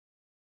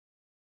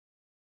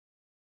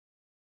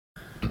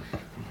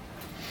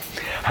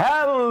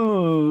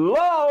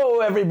Hello,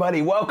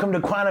 everybody. Welcome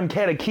to Quantum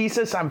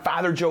Catechesis. I'm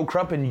Father Joe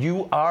Krupp, and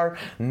you are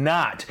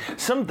not.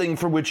 Something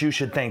for which you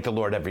should thank the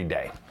Lord every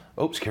day.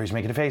 Oops, Carrie's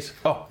making a face.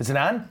 Oh, is it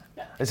on?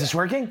 Is this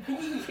working?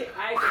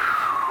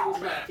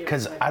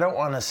 Because I don't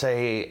want to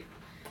say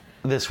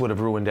this would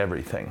have ruined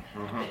everything,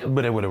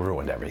 but it would have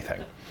ruined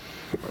everything.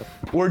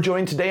 We're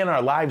joined today in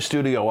our live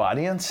studio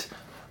audience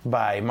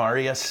by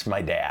Marius,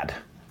 my dad,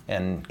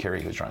 and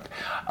Carrie, who's drunk.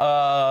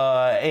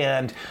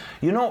 And,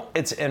 you know,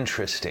 it's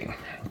interesting.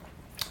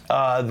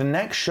 The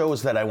next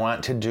shows that I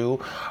want to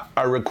do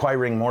are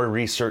requiring more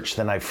research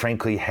than I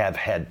frankly have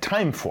had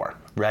time for,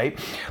 right?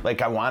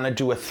 Like, I want to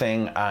do a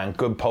thing on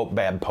good pope,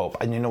 bad pope.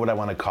 And you know what I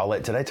want to call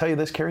it? Did I tell you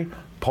this, Carrie?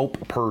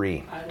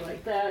 Pope-pourri. I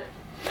like that.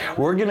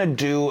 We're going to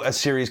do a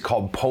series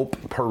called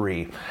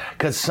Pope-pourri.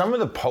 Because some of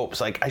the popes,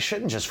 like, I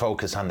shouldn't just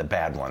focus on the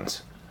bad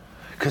ones.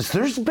 Because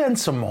there's been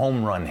some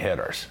home run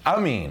hitters. I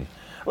mean,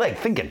 like,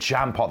 think of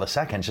John Paul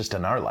II just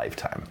in our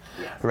lifetime,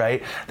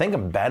 right? Think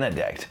of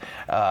Benedict.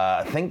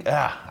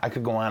 I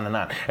could go on and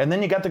on. And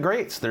then you got the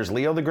greats. There's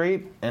Leo the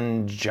Great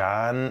and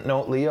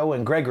Leo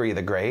and Gregory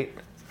the Great.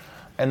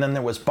 And then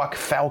there was Buck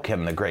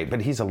Falcon the Great,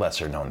 but he's a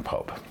lesser known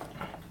pope.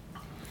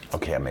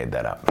 Okay, I made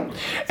that up.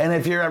 And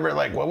if you're ever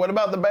like, well, what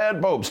about the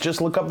bad popes?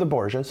 Just look up the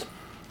Borgias.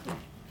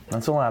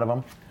 That's a lot of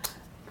them.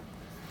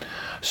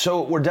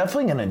 So we're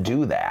definitely going to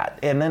do that.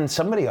 And then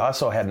somebody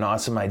also had an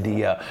awesome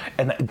idea.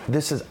 And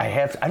this is,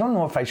 I don't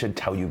know if I should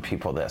tell you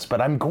people this, but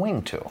I'm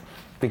going to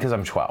because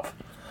I'm 12.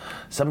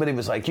 Somebody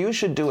was like, you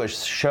should do a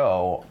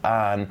show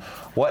on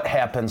what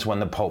happens when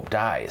the Pope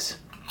dies.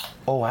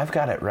 Oh, I've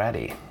got it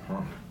ready.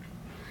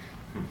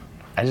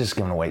 I'm just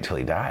going to wait till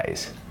he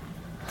dies.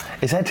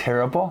 Is that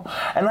terrible?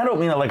 And I don't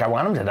mean it like I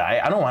want him to die.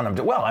 I don't want him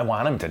to, well, I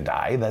want him to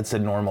die. That's a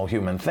normal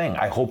human thing.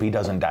 I hope he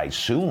doesn't die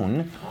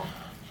soon.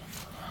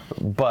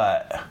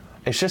 But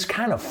it's just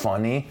kind of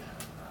funny,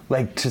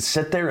 like, to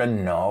sit there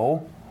and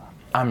know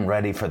I'm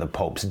ready for the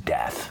Pope's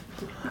death.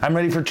 I'm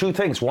ready for two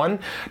things. One,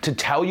 to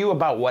tell you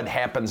about what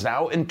happens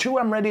now, and two,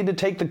 I'm ready to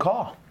take the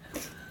call.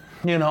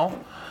 You know,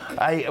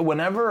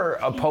 whenever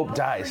a Pope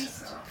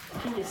dies.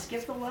 Can you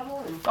skip a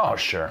level? Oh,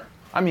 sure.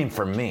 I mean,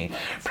 for me,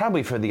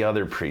 probably for the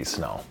other priests,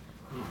 no.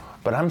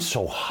 But I'm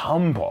so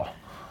humble,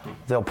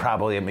 they'll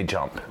probably let me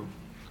jump.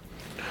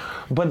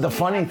 But the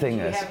funny thing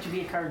is, you have to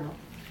be a cardinal.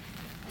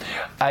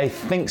 I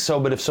think so,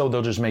 but if so,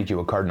 they'll just make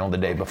you a cardinal the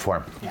day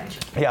before. Gotcha.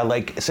 Yeah,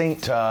 like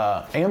St.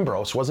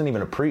 Ambrose wasn't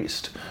even a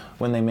priest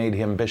when they made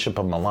him Bishop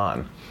of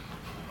Milan.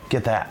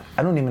 Get that.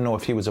 I don't even know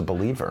if he was a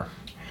believer.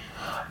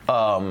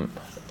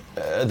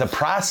 The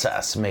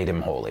process made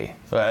him holy.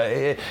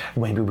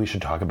 Maybe we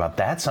should talk about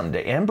that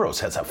someday.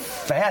 Ambrose has a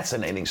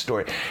fascinating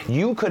story.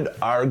 You could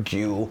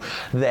argue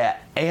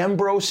that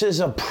Ambrose's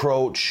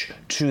approach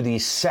to the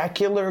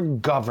secular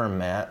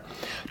government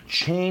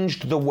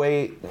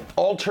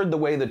altered the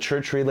way the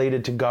church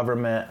related to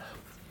government,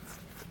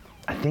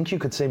 I think you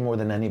could say more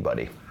than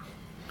anybody.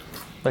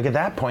 Like, at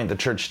that point, the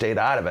church stayed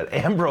out of it.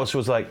 Ambrose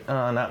was like,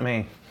 not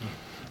me.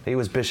 He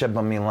was Bishop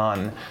of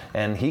Milan,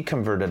 and he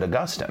converted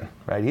Augustine,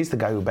 right? He's the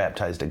guy who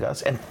baptized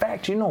Augustine. In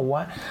fact, you know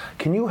what?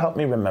 Can you help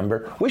me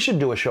remember? We should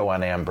do a show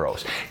on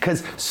Ambrose,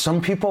 because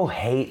some people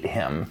hate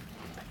him.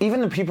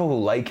 Even the people who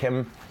like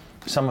him,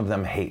 some of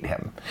them hate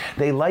him.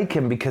 They like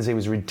him because he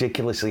was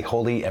ridiculously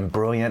holy and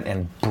brilliant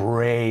and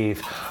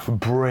brave,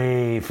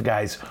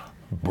 guys,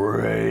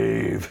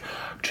 brave,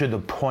 to the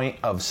point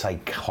of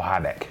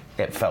psychotic,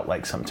 it felt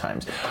like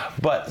sometimes.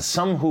 But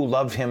some who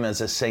love him as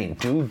a saint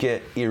do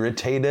get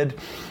irritated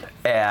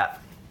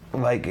at,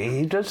 like,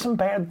 he does some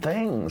bad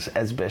things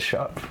as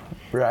bishop,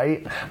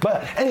 right?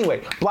 But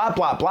anyway, blah,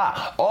 blah,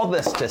 blah. All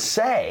this to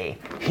say,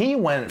 he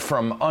went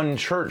from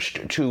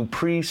unchurched to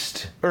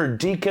priest, or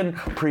deacon,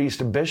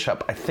 priest,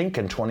 bishop, I think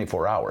in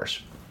 24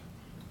 hours.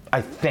 I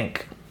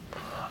think.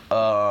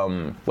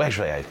 Well,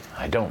 actually,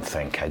 I don't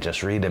think. I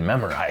just read and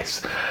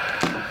memorize.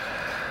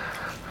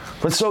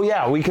 But so,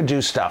 yeah, we could do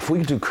stuff. We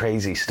could do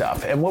crazy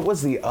stuff. And what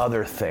was the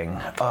other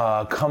thing?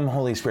 Come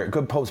Holy Spirit.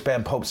 Good popes,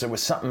 bad popes. There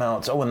was something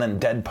else. Oh, and then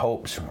dead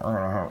popes.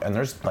 And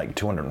there's like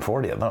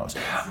 240 of those.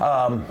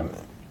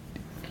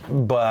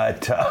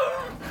 But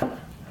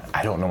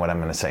I don't know what I'm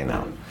going to say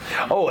now.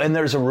 Oh, and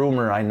there's a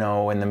rumor, I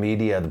know, in the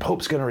media, the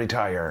Pope's going to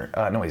retire.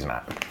 No, he's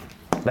not.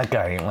 That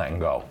guy ain't letting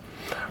go.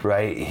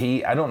 Right?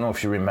 I don't know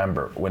if you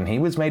remember, when he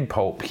was made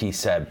Pope, he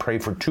said, pray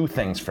for two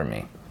things for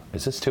me.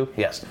 Is this two?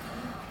 Yes.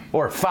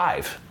 Or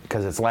five,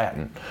 because it's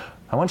Latin.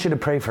 I want you to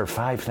pray for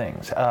five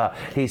things.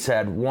 He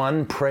said,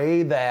 one,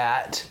 pray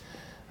that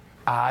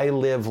I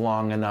live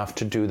long enough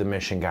to do the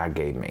mission God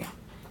gave me.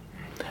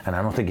 And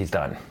I don't think he's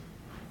done.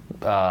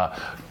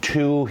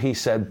 Two, he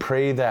said,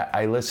 pray that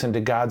I listen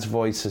to God's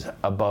voice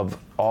above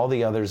all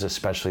the others,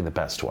 especially the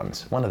best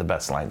ones. One of the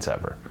best lines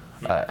ever.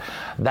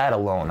 That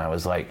alone, I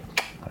was like,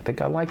 I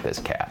think I like this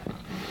cat.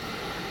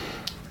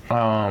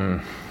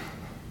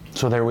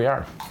 So there we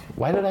are.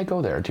 Why did I go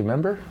there? Do you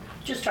remember?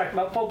 Just talking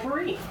about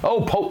potpourri.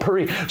 Oh,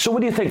 potpourri. So what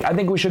do you think? I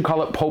think we should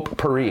call it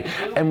potpourri.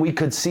 And we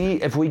could see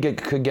if we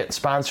could get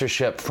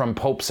sponsorship from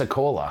Pope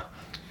Cola.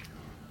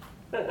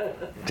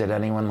 Did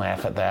anyone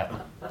laugh at that?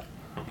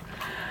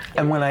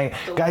 And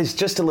guys,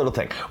 just a little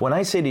thing. When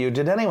I say to you,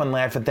 did anyone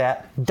laugh at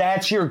that?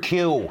 That's your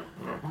cue.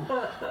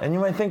 And you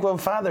might think, well,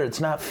 Father, it's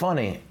not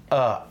funny.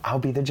 I'll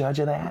be the judge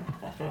of that.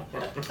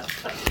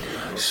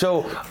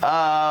 So, what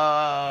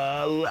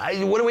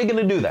are we going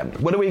to do then?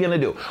 What are we going to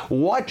do?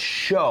 What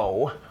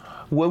show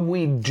would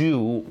we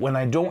do when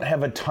I don't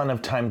have a ton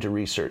of time to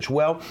research?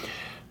 Well,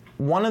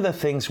 one of the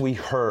things we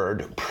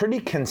heard pretty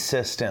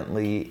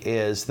consistently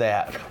is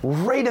that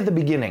right at the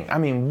beginning, I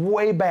mean,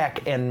 way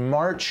back in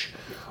March,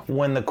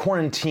 when the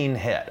quarantine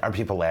hit, are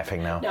people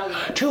laughing now? No.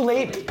 Too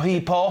late,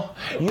 people.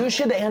 You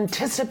should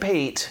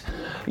anticipate.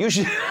 You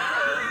should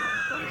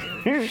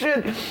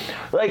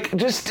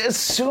just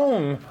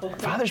assume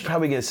Father's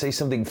probably going to say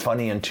something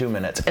funny in 2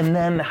 minutes, and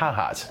then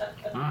ha-has.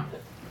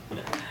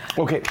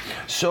 Okay,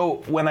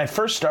 so when I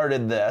first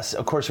started this,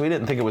 of course, we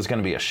didn't think it was going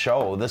to be a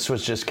show. This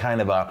was just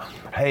kind of a,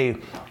 hey,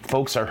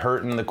 folks are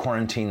hurting, the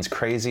quarantine's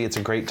crazy, it's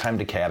a great time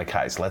to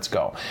catechize, let's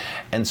go.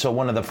 And so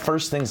one of the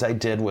first things I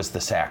did was the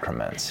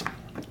sacraments,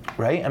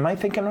 right? Am I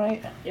thinking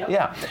right? Yep.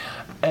 Yeah.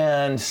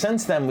 And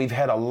since then, we've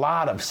had a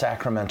lot of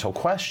sacramental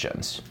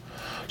questions.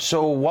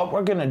 So what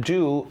we're going to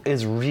do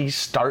is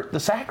restart the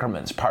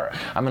sacraments part.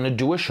 I'm going to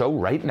do a show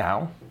right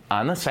now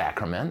on the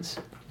sacraments,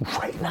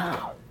 right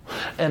now.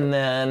 And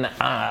then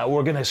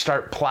we're going to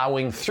start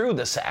plowing through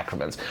the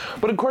sacraments.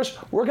 But of course,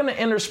 we're going to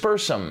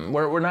intersperse them.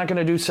 We're not going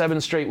to do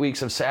 7 straight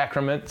weeks of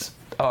sacraments.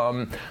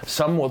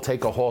 Some will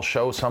take a whole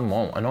show, some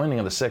won't. Anointing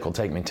of the sick will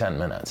take me 10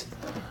 minutes.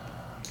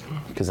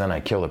 Because then I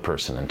kill the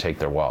person and take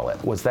their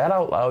wallet. Was that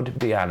out loud?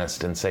 Be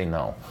honest and say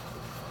no.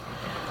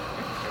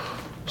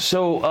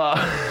 So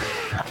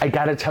I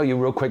got to tell you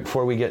real quick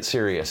before we get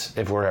serious,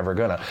 if we're ever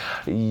going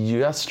to.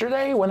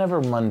 Yesterday, whenever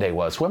Monday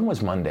was. When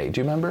was Monday? Do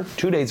you remember?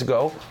 2 days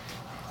ago.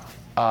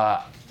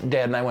 Dad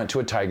and I went to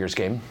a Tigers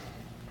game,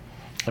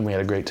 and we had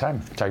a great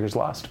time. Tigers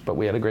lost, but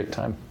we had a great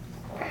time.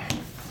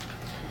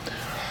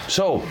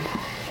 So,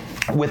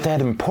 with that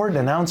important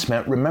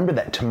announcement, remember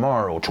that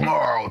tomorrow,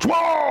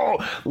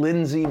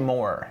 Lindsay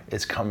Moore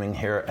is coming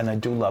here, and I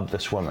do love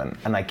this woman,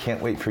 and I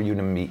can't wait for you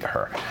to meet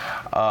her.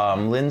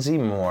 Lindsay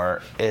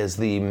Moore is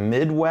the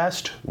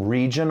Midwest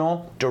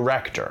Regional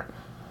Director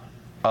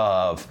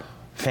of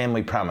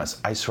Family Promise.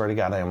 I swear to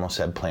God, I almost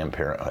said Planned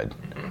Parenthood.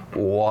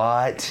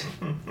 What?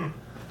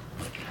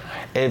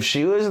 If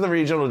she was the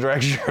regional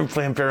director of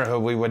Planned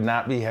Parenthood, we would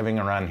not be having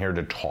her on here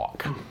to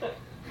talk.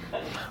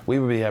 We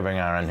would be having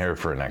her on here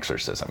for an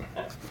exorcism.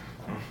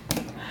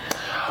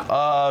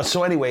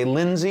 So anyway,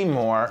 Lindsay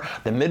Moore,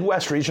 the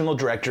Midwest Regional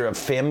Director of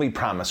Family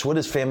Promise. What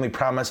is Family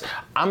Promise?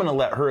 I'm going to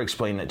let her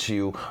explain it to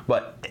you,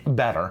 but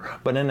better.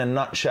 But in a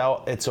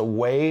nutshell, it's a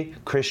way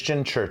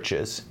Christian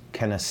churches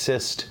can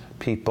assist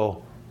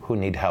people who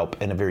need help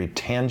in a very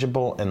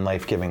tangible and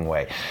life-giving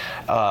way.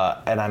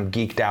 And I'm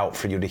geeked out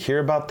for you to hear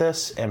about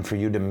this and for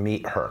you to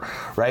meet her,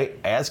 right?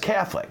 As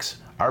Catholics,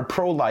 our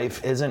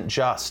pro-life isn't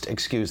just,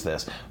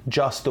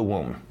 just the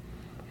womb,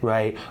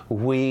 right?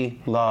 We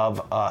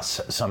love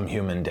us some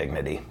human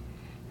dignity.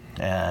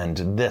 And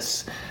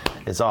this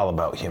is all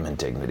about human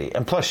dignity.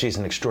 And plus, she's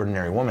an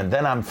extraordinary woman.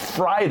 Then on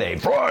Friday,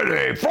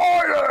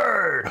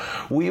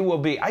 we will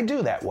be, I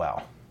do that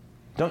well,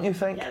 don't you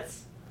think?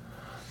 Yes.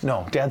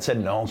 No, Dad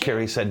said no.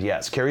 Carrie said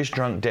yes. Carrie's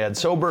drunk,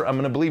 Dad's sober. I'm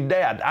going to believe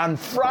Dad. On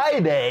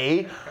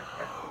Friday,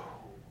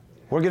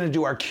 we're going to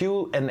do our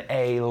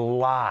Q&A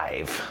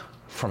live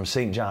from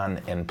St.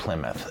 John in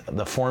Plymouth,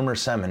 the former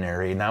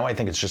seminary. Now I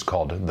think it's just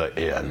called The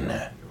Inn.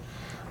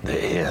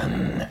 The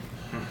Inn.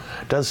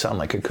 Does sound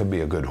like it could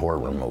be a good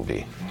horror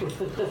movie.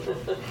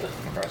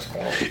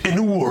 In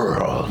a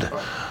world.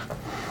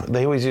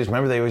 They always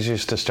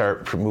used to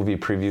start movie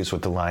previews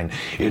with the line,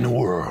 in a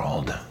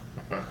world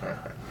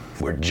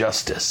where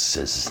justice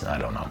is, I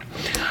don't know.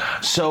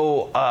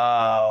 So,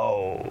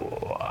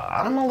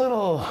 I'm a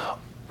little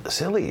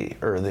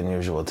sillier than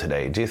usual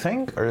today, do you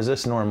think? Or is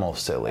this normal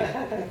silly?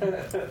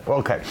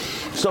 Okay,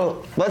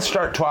 so let's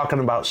start talking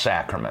about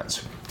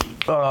sacraments.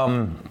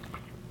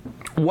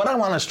 What I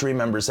want us to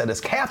remember is that as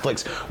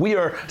Catholics, we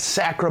are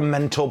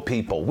sacramental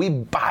people. We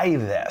buy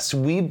this.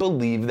 We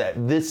believe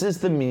that this is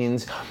the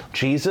means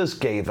Jesus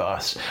gave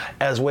us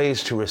as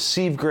ways to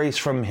receive grace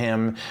from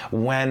Him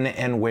when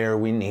and where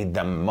we need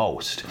them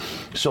most.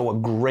 So a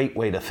great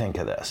way to think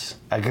of this,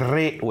 a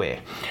great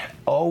way,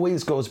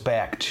 always goes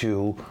back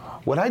to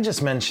what I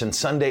just mentioned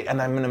Sunday,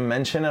 and I'm going to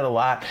mention it a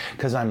lot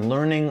because I'm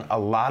learning a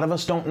lot of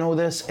us don't know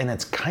this, and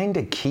it's kind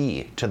of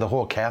key to the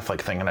whole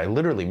Catholic thing, and I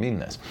literally mean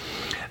this,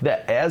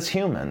 that as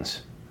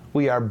humans,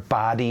 we are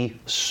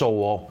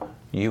body-soul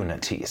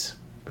unities.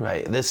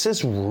 Right? This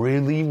is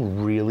really,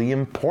 really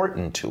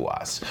important to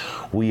us.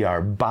 We are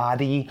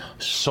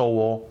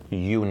body-soul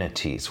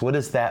unities. What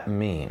does that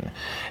mean?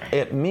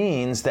 It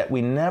means that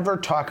we never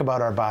talk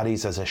about our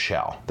bodies as a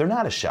shell. They're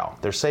not a shell.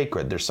 They're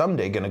sacred. They're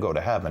someday going to go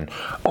to heaven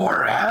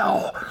or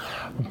hell.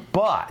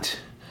 But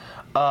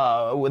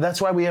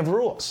that's why we have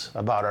rules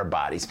about our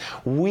bodies.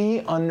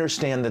 We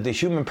understand that the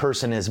human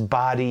person is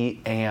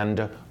body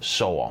and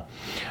soul.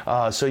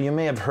 So you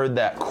may have heard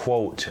that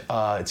quote.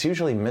 It's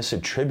usually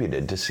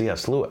misattributed to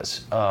C.S.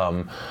 Lewis.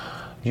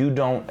 You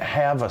don't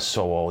have a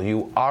soul.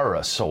 You are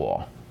a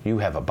soul. You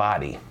have a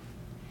body.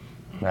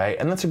 Right?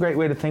 And that's a great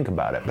way to think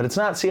about it. But it's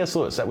not C.S.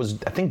 Lewis. That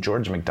was, I think,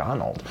 George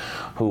MacDonald,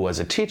 who was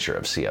a teacher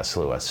of C.S.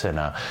 Lewis and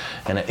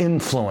an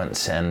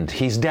influence, and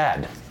he's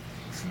dead.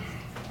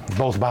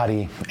 Both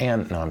body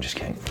and, no, I'm just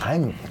kidding.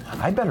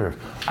 I better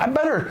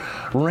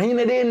rein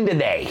it in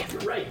today.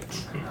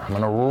 Right. I'm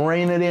gonna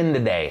rein it in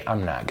today.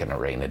 I'm not gonna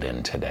rein it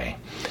in today.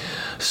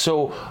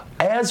 So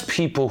as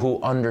people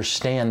who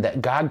understand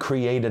that God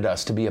created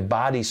us to be a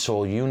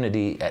body-soul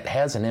unity, it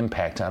has an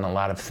impact on a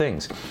lot of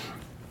things.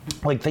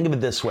 Like, think of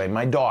it this way.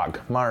 My dog,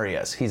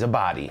 Marius, he's a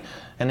body.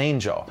 An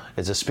angel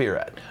is a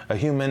spirit. A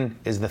human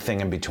is the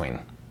thing in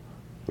between,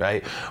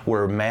 right?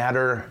 We're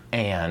matter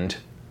and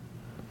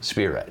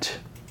spirit.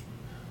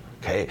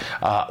 Okay,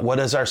 what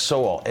is our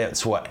soul?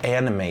 It's what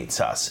animates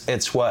us.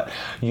 It's what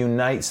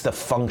unites the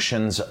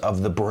functions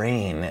of the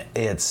brain.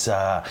 It's,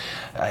 I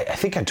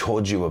think I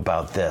told you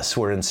about this.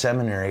 We're in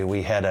seminary,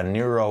 we had a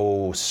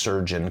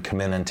neurosurgeon come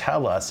in and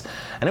tell us,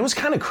 and it was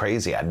kind of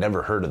crazy. I'd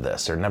never heard of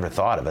this or never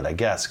thought of it, I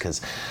guess,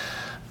 because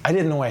I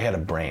didn't know I had a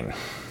brain.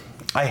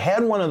 I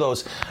had one of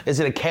those,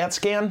 is it a CAT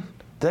scan?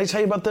 Did I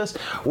tell you about this?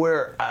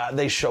 Where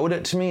they showed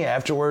it to me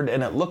afterward,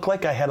 and it looked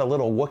like I had a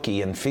little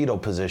Wookiee in fetal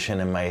position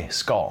in my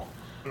skull.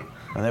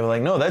 And they were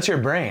like, no, that's your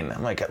brain.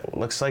 I'm like, it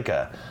looks like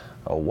a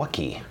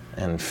Wookiee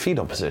in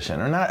fetal position.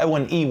 Or not,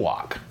 an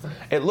Ewok.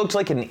 It looks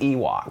like an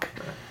Ewok.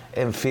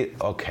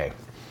 Okay,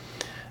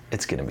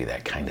 it's going to be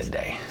that kind of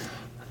day.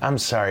 I'm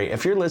sorry.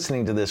 If you're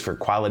listening to this for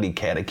quality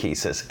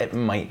catechesis, it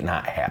might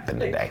not happen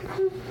today.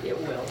 It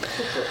will.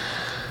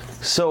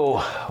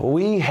 So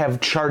we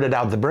have charted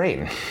out the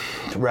brain,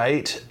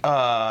 right?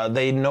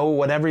 They know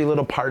what every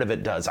little part of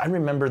it does. I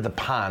remember the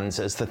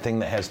pons as the thing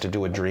that has to do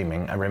with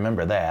dreaming. I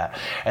remember that.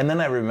 And then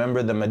I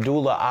remember the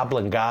medulla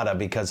oblongata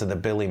because of the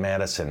Billy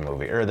Madison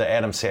movie, or the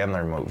Adam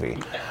Sandler movie.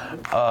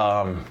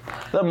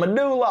 The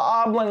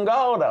medulla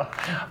oblongata.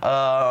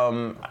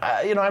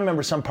 I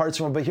remember some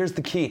parts of it, but here's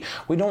the key.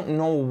 We don't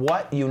know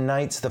what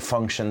unites the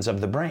functions of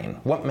the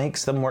brain, what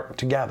makes them work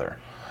together.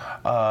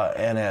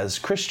 And as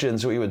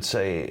Christians, we would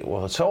say,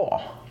 well, it's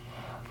all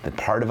the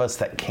part of us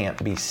that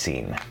can't be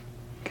seen.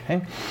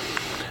 Okay?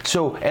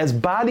 So as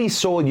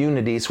body-soul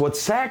unities, what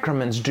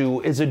sacraments do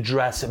is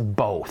address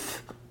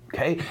both.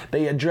 Okay?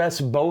 They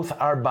address both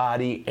our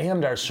body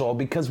and our soul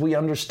because we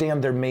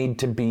understand they're made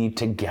to be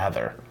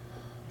together.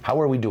 How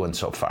are we doing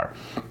so far?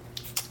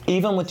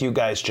 Even with you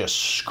guys just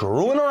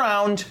screwing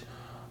around,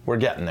 we're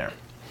getting there.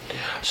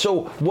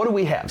 So what do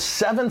we have?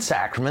 7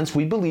 sacraments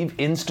we believe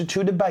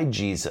instituted by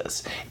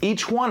Jesus,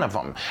 each one of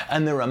them,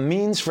 and they're a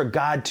means for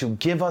God to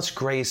give us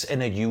grace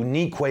in a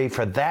unique way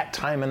for that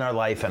time in our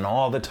life and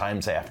all the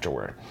times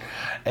afterward.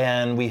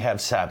 And we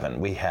have 7.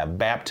 We have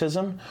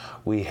baptism,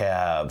 we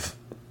have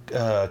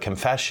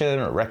confession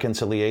or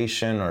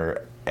reconciliation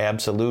or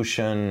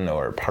absolution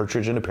or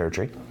partridge in a pear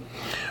tree.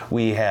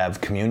 We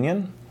have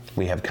communion,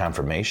 we have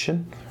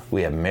confirmation,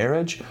 we have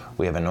marriage,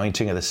 we have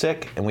anointing of the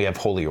sick, and we have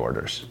holy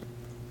orders.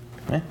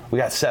 We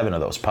got 7 of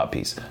those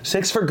puppies.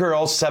 6 for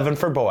girls, 7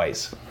 for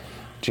boys.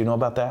 Do you know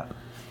about that?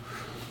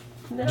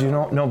 No. Do you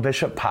know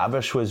Bishop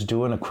Pavish was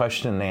doing a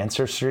question and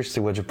answer series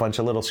with a bunch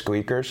of little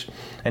squeakers?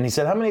 And he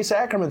said, how many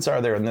sacraments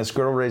are there? And this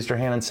girl raised her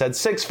hand and said,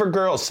 6 for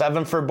girls,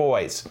 7 for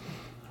boys.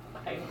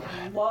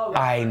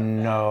 I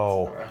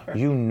know.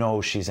 You know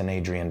she's an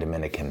Adrian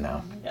Dominican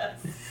now.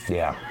 Yes.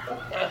 Yeah.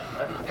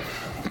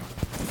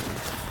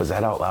 Was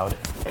that out loud?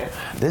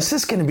 This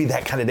is going to be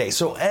that kind of day.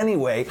 So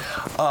anyway,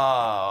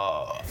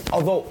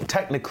 although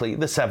technically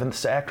the 7th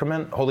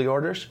sacrament, holy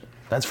orders,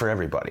 that's for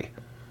everybody,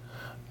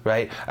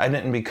 right? I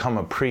didn't become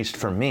a priest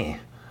for me,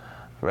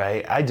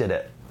 right? I did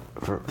it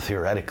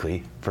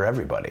theoretically for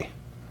everybody.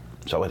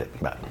 So it,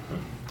 but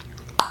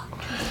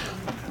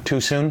too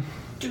soon?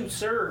 To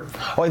serve.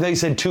 Oh, I thought you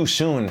said too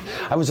soon.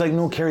 I was like,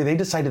 no, Carrie, they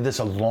decided this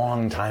a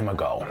long time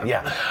ago.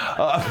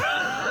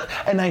 Yeah.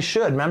 And I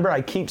should. Remember,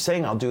 I keep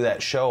saying I'll do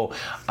that show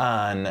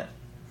on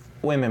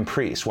women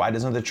priests. Why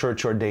doesn't the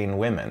church ordain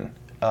women?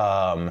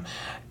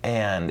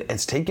 And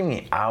it's taking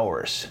me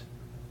hours.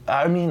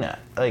 I mean,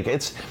 like,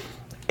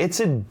 it's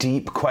a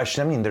deep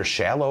question. I mean, they're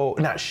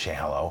not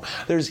shallow.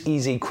 There's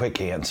easy, quick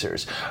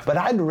answers. But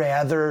I'd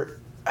rather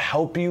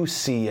help you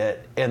see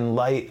it in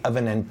light of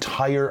an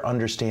entire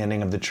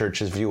understanding of the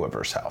church's view of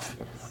herself.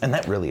 And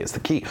that really is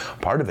the key.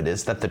 Part of it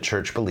is that the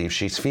church believes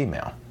she's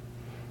female.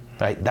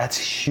 Right? That's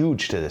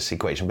huge to this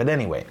equation. But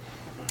anyway,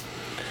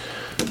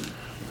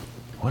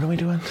 what are we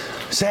doing?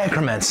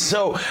 Sacraments.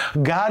 So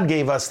God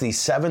gave us these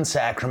 7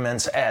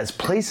 sacraments as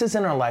places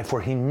in our life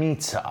where he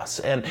meets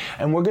us. And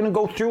we're going to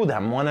go through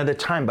them one at a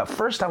time. But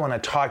first I want to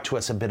talk to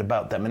us a bit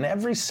about them. In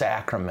every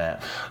sacrament,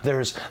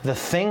 there's the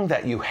thing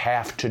that you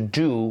have to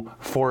do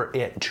for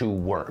it to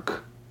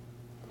work.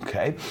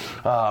 Okay?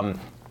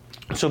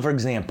 So for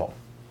example,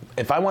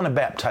 if I want to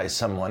baptize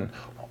someone,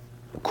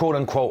 quote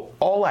unquote,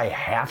 all I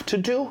have to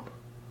do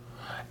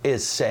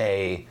is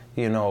say,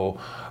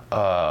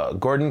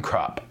 Gordon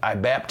Krupp, I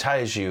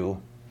baptize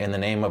you in the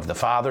name of the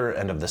Father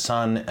and of the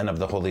Son and of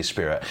the Holy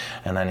Spirit,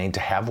 and I need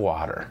to have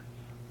water.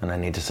 and I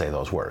need to say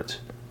those words.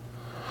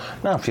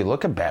 Now, if you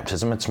look at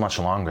baptism, it's much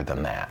longer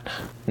than that.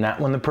 Not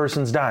when the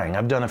person's dying.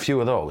 I've done a few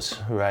of those,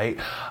 right?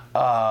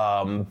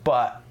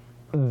 But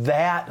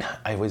that,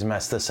 I always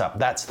mess this up,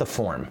 that's the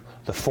form.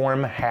 The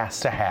form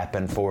has to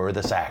happen for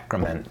the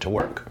sacrament to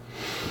work.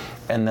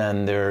 And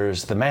then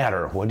there's the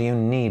matter. What do you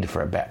need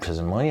for a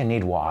baptism? Well, you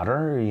need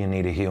water, you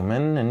need a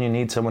human, and you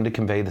need someone to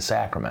convey the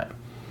sacrament.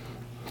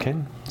 Okay,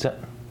 that's it.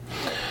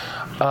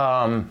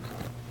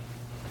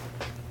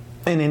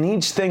 And in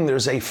each thing,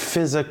 there's a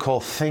physical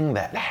thing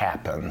that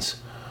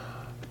happens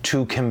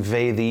to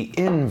convey the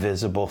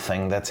invisible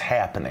thing that's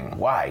happening.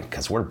 Why?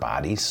 Because we're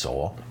body,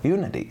 soul,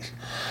 unity.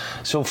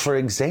 So, for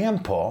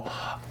example,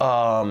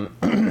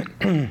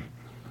 in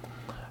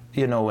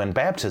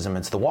baptism,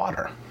 it's the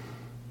water.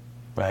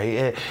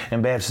 Right?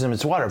 In baptism,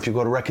 it's water. If you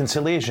go to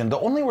reconciliation, the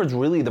only words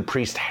really the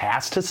priest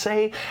has to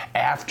say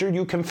after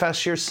you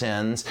confess your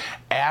sins,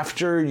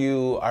 after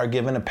you are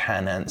given a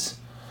penance,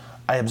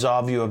 I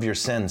absolve you of your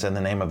sins in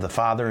the name of the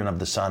Father and of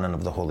the Son and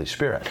of the Holy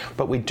Spirit.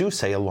 But we do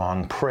say a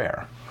long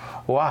prayer.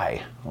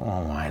 Why?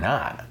 Well, why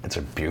not? It's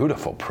a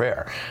beautiful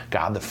prayer.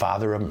 God, the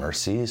Father of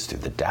mercies, through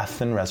the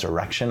death and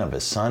resurrection of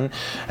his Son,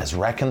 has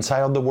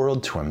reconciled the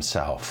world to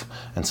himself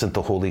and sent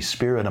the Holy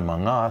Spirit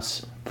among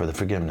us for the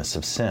forgiveness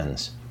of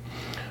sins.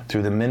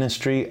 Through the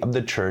ministry of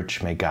the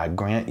church, may God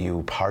grant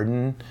you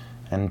pardon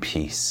and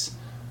peace.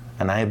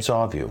 And I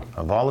absolve you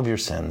of all of your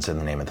sins in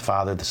the name of the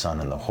Father, the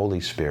Son, and the Holy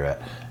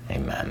Spirit.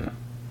 Amen.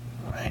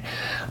 Right?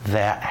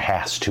 That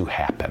has to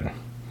happen.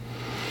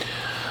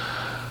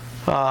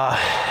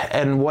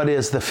 And what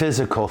is the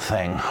physical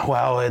thing?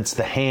 Well, it's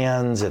the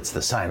hands, it's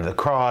the sign of the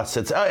cross.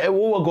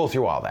 We'll go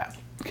through all that.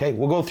 Okay,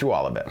 we'll go through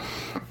all of it.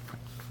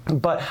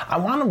 But I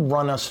want to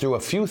run us through a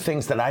few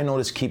things that I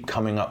notice keep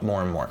coming up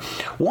more and more.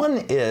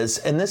 One is,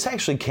 and this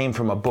actually came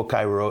from a book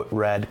I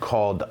read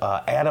called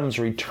Adam's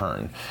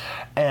Return.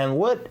 And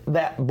what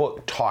that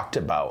book talked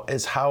about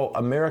is how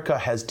America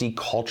has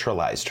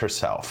deculturalized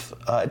herself.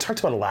 It talked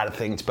about a lot of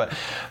things, but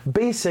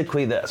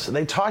basically this.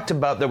 They talked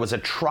about there was a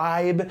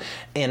tribe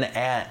in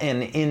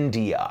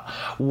India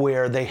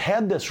where they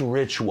had this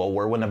ritual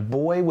where when a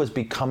boy was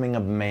becoming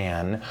a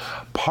man,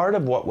 part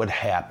of what would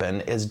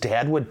happen is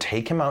dad would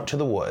take him out to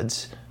the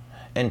woods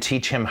and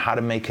teach him how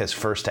to make his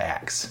first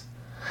axe.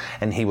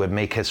 And he would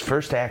make his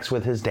first axe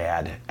with his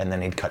dad, and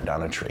then he'd cut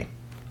down a tree.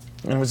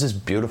 And it was this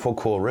beautiful,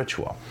 cool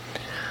ritual.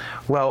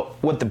 Well,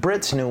 what the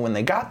Brits knew when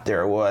they got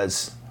there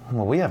was,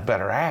 well, we have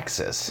better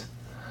axes.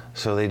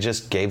 So they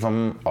just gave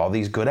them all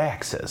these good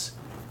axes.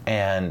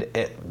 And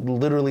it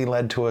literally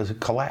led to a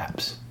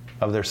collapse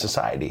of their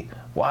society.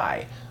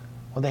 Why?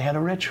 Well, they had a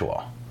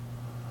ritual.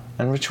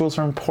 And rituals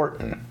are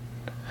important.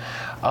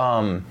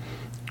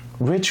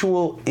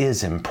 Ritual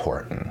is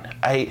important.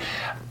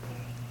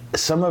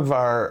 Some of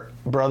our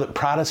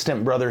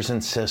Protestant brothers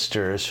and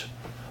sisters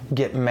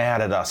get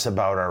mad at us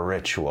about our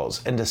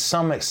rituals. And to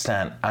some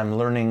extent, I'm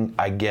learning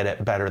I get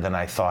it better than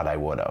I thought I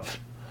would have.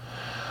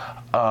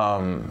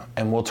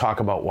 And we'll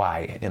talk about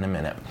why in a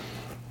minute.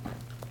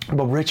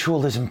 But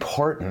ritual is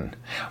important.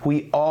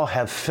 We all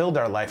have filled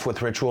our life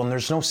with ritual, and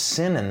there's no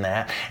sin in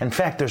that. In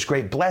fact, there's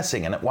great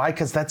blessing in it. Why?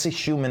 Because that's a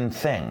human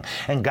thing.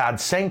 And God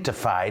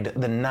sanctified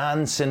the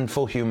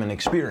non-sinful human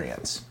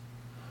experience.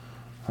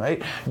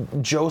 Right?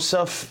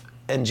 Joseph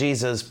and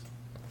Jesus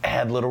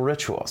had little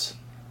rituals.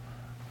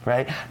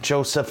 Right?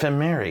 Joseph and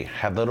Mary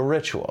had little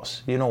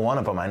rituals. One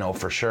of them I know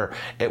for sure.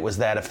 It was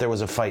that if there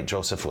was a fight,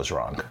 Joseph was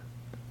wrong.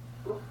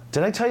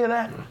 Did I tell you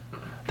that?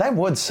 That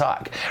would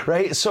suck,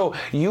 right? So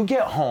you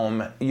get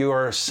home,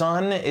 your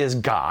son is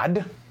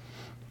God,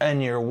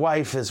 and your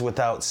wife is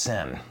without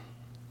sin.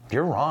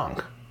 You're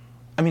wrong.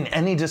 I mean,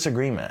 any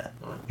disagreement,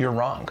 you're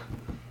wrong.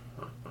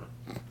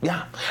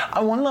 Yeah.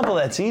 On one level,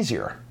 that's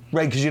easier,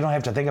 right? Because you don't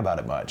have to think about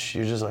it much.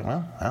 You're just like,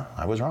 well,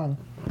 I was wrong.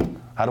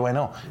 How do I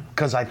know?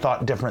 Because I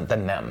thought different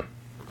than them.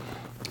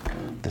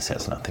 This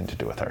has nothing to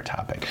do with our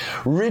topic.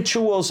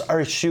 Rituals are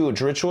huge.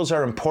 Rituals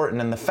are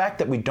important. And the fact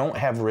that we don't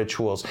have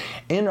rituals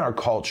in our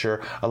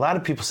culture, a lot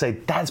of people say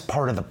that's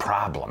part of the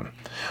problem,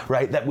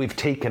 right? That we've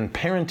taken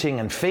parenting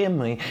and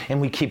family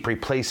and we keep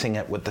replacing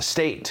it with the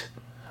state.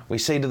 We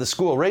say to the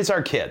school, raise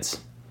our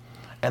kids.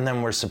 And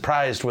then we're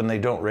surprised when they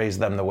don't raise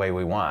them the way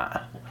we want.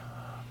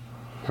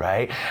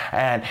 Right?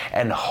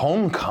 And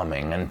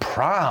homecoming and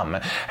prom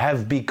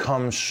have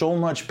become so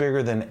much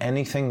bigger than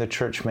anything the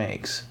church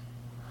makes.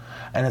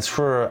 And it's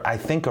for, I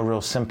think, a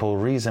real simple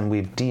reason.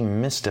 We've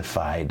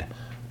demystified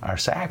our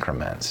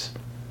sacraments.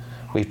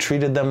 We've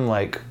treated them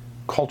like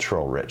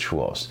cultural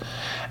rituals.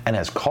 And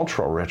as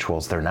cultural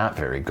rituals, they're not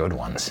very good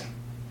ones.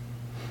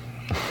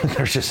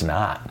 They're just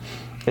not.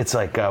 It's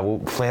like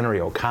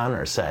Flannery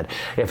O'Connor said,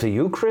 if the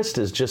Eucharist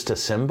is just a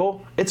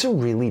symbol, it's a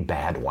really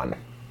bad one.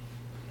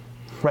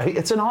 Right?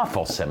 It's an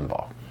awful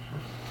symbol.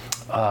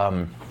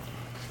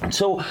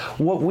 So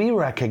what we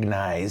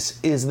recognize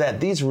is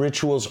that these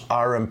rituals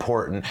are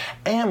important,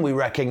 and we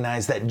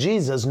recognize that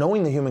Jesus,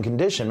 knowing the human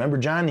condition, remember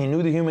John, he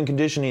knew the human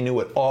condition, he knew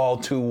it all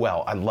too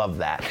well. I love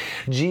that.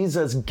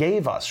 Jesus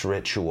gave us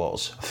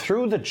rituals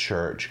through the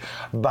church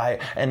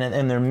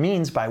and they're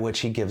means by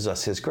which he gives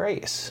us his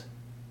grace.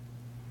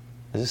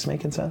 Is this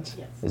making sense?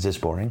 Yes. Is this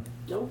boring?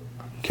 No.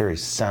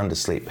 Carrie's sound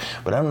asleep,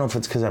 but I don't know if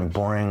it's because I'm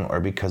boring or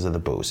because of the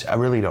booze. I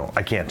really don't.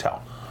 I can't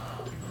tell.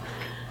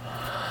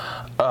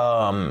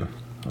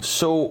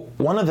 So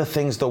one of the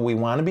things, though, we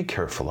want to be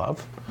careful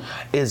of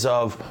is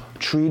of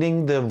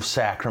treating the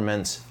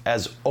sacraments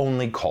as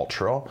only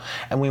cultural,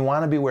 and we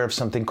want to be aware of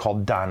something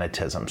called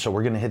Donatism. So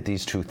we're going to hit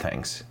these two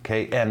things,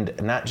 okay? And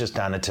not just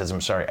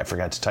Donatism, sorry, I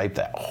forgot to type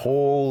that.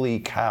 Holy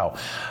cow.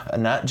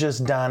 Not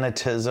just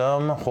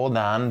Donatism, hold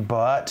on,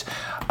 but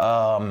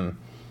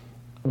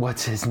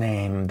what's his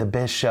name? The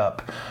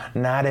bishop,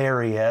 not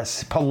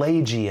Arius,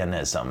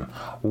 Pelagianism.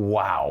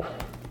 Wow.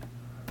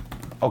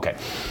 Okay.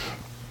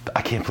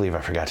 I can't believe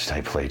I forgot to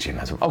type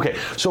Pelagianism. Okay,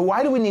 so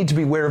why do we need to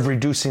be aware of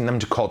reducing them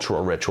to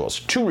cultural rituals?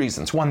 Two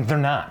reasons. One, they're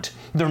not.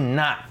 They're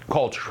not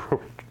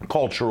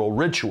cultural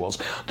rituals.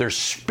 They're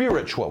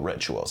spiritual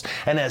rituals.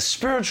 And as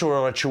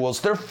spiritual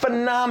rituals, they're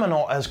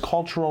phenomenal. As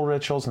cultural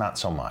rituals, not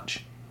so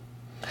much.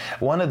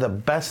 One of the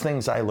best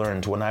things I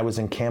learned when I was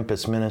in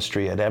campus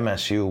ministry at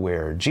MSU,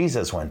 where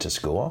Jesus went to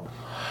school,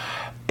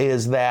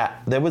 is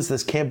that there was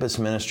this campus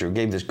minister who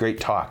gave this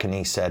great talk, and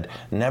he said,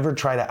 never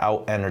try to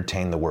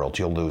out-entertain the world.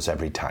 You'll lose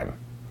every time.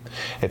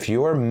 If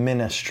your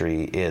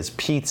ministry is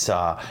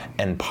pizza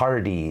and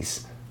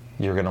parties,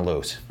 you're going to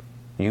lose.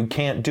 You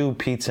can't do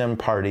pizza and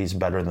parties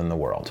better than the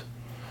world.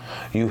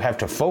 You have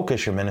to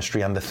focus your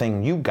ministry on the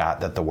thing you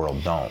got that the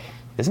world don't.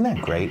 Isn't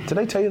that great? Did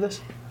I tell you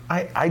this?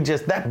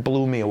 That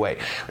blew me away.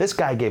 This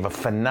guy gave a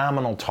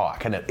phenomenal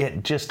talk, and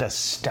it just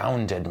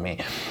astounded me.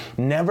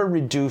 Never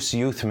reduce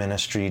youth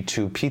ministry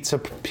to pizza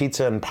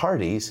and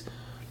parties,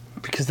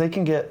 because they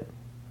can get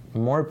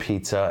more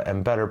pizza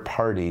and better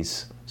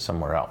parties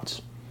somewhere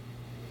else.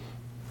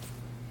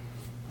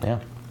 Yeah.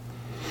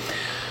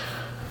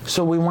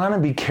 So we want to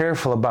be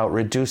careful about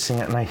reducing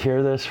it, and I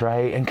hear this,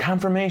 right? And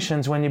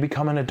confirmations when you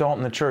become an adult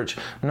in the church.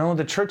 No,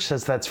 the church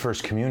says that's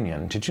First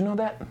Communion. Did you know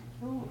that?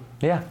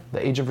 Yeah,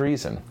 the age of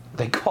reason.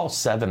 They call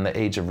 7 the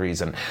age of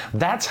reason.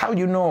 That's how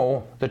you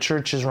know the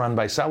church is run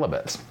by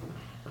celibates.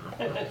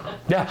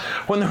 Yeah,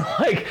 when they're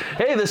like,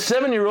 hey, the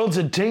 7-year-old's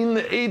attained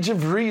the age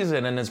of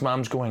reason, and his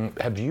mom's going,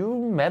 have you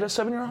met a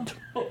 7-year-old?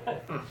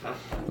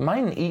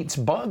 Mine eats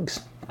bugs.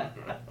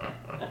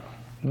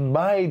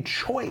 By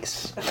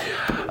choice.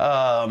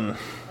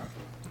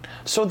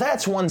 So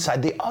that's one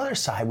side. The other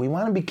side, we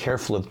want to be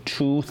careful of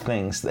two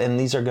things, and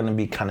these are going to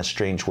be kind of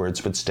strange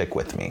words, but stick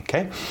with me,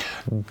 okay?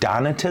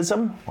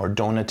 Donatism, or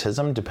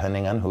Donatism,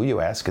 depending on who you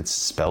ask. It's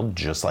spelled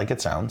just like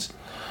it sounds.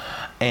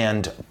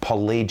 And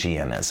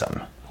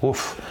Pelagianism.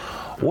 Oof.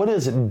 What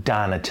is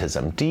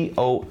Donatism?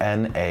 D-O-N-A-T-I-S-M.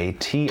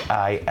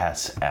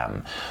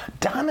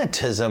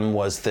 Donatism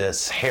was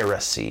this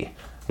heresy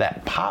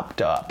that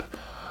popped up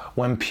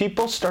when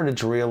people started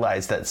to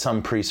realize that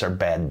some priests are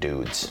bad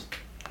dudes,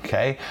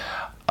 okay?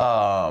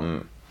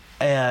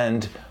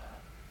 And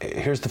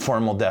here's the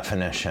formal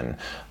definition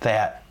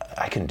that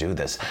I can do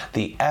this.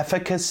 The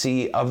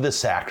efficacy of the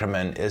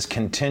sacrament is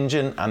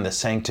contingent on the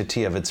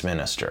sanctity of its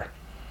minister.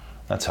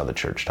 That's how the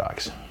church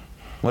talks.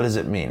 What does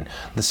it mean?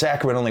 The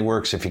sacrament only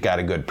works if you got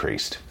a good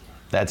priest.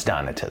 That's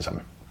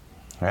Donatism,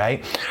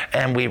 right?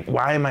 And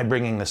why am I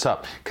bringing this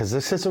up? Because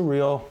this is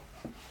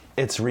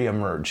it's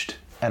reemerged,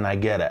 and I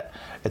get it.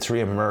 It's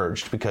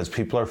reemerged because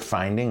people are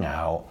finding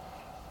out,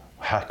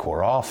 heck,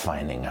 we're all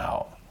finding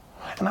out.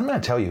 And I'm going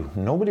to tell you,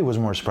 nobody was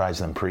more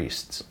surprised than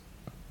priests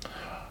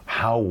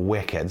how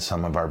wicked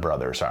some of our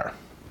brothers are.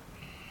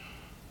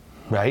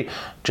 Right?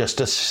 Just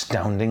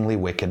astoundingly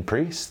wicked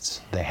priests.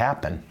 They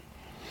happen.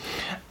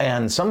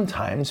 And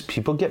sometimes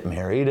people get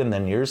married, and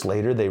then years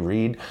later they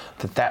read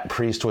that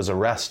priest was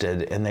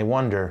arrested, and they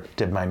wonder,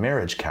 did my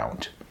marriage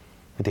count?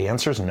 The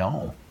answer is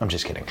no. I'm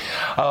just kidding.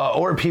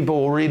 Or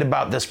people will read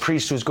about this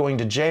priest who's going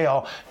to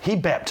jail. He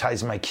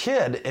baptized my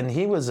kid, and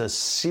he was a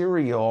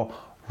serial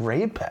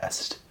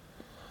rapist.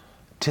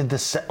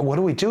 What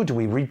do we do? Do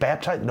we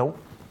rebaptize?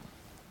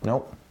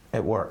 Nope.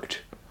 It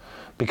worked.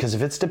 Because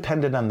if it's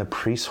dependent on the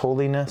priest's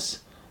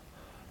holiness,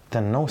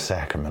 then no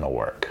sacrament will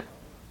work.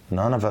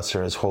 None of us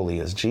are as holy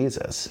as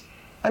Jesus.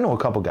 I know a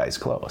couple guys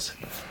close.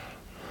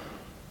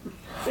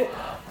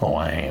 Oh,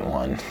 I ain't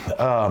one.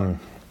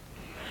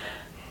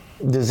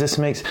 This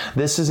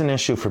is an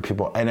issue for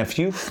people. And if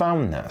you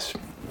found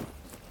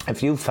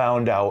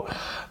out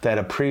that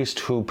a priest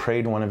who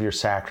prayed one of your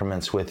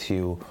sacraments with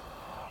you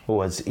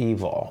was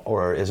evil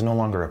or is no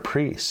longer a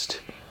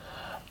priest,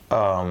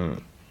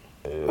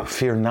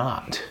 fear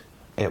not.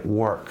 It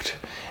worked.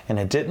 And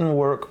it didn't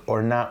work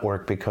or not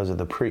work because of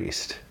the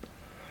priest.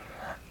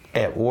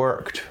 It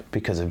worked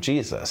because of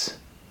Jesus,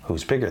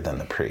 who's bigger than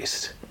the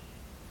priest.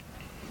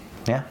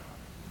 Yeah?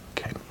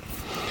 Okay.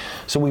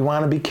 So we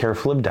want to be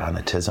careful of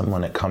Donatism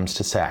when it comes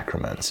to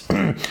sacraments.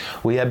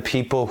 We had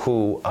people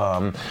who,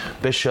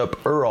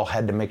 Bishop Earl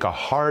had to make a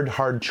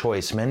hard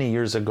choice many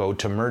years ago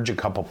to merge a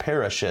couple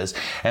parishes,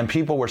 and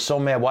people were so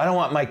mad, well, I don't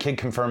want my kid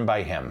confirmed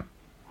by him.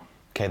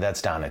 Okay,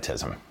 that's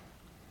Donatism.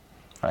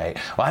 Right?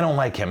 Well, I don't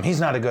like him.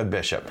 He's not a good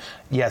bishop.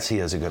 Yes, he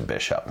is a good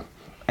bishop.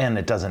 And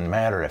it doesn't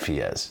matter if he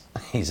is.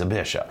 He's a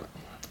bishop.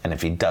 And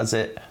if he does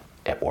it,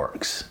 it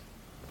works.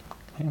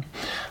 Okay?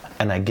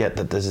 And I get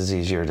that this is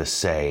easier to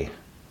say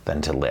than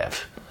to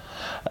live.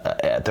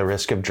 At the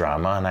risk of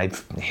drama, and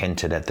I've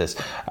hinted at this,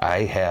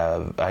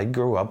 I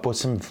grew up with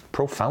some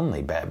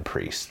profoundly bad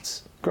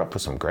priests. Grew up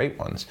with some great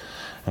ones.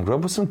 And grew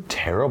up with some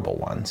terrible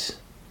ones.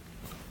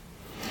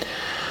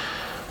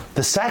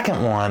 The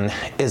second one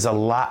is a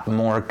lot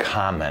more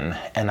common,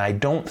 and I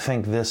don't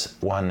think this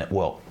one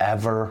will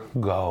ever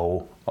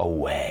go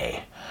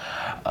away.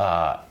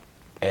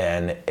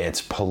 And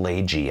it's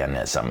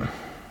Pelagianism.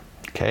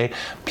 Okay?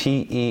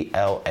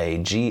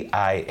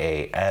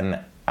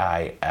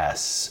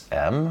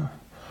 Pelagianism.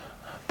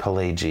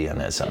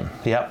 Pelagianism.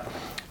 Yep.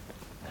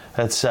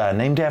 That's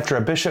named after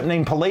a bishop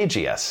named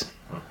Pelagius.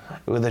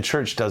 The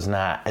church is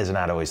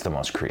not always the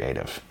most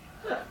creative.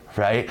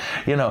 Right?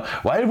 You know,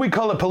 why did we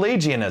call it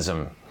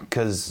Pelagianism?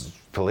 Because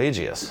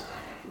Pelagius.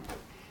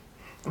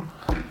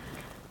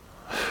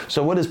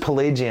 So what is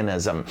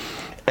Pelagianism?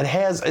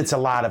 It's a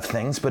lot of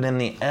things, but in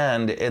the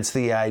end, it's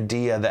the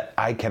idea that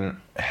I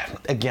can,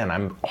 again,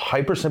 I'm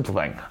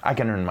hypersimplifying, I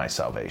can earn my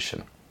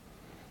salvation.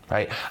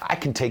 Right? I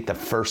can take the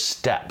first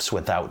steps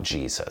without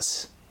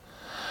Jesus.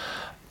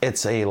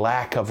 It's a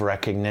lack of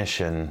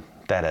recognition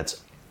that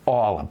it's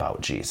all about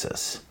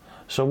Jesus.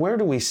 So where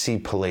do we see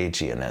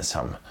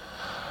Pelagianism?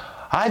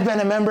 I've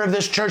been a member of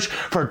this church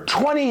for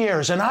 20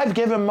 years and I've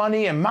given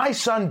money and my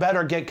son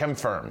better get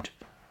confirmed.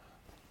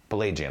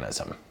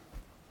 Pelagianism.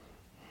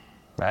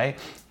 Right?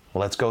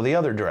 Well, let's go the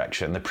other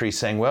direction. The priest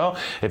saying, well,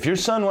 if your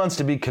son wants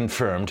to be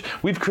confirmed,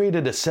 we've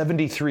created a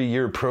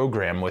 73-year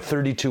program with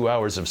 32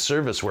 hours of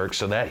service work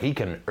so that he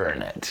can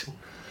earn it.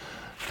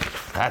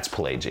 That's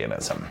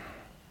Pelagianism.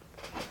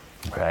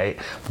 Right?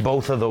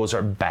 Both of those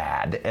are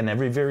bad, and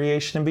every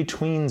variation in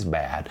between's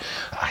bad.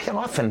 I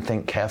often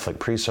think Catholic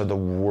priests are the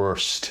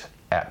worst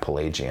at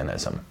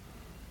Pelagianism.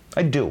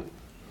 I do.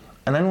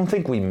 And I don't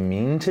think we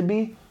mean to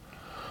be.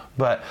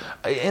 But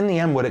in the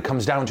end, what it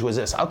comes down to is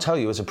this. I'll tell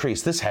you as a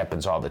priest, this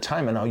happens all the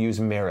time, and I'll use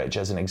marriage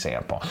as an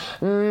example.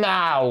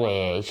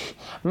 Marriage.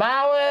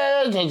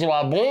 Marriage is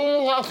what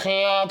brings us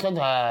here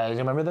today. Do you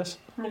remember this?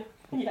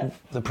 Yes.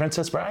 The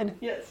Princess Bride?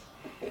 Yes.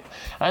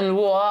 And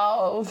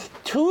love,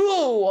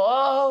 true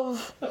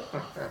love.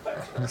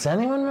 Does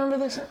anyone remember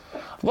this?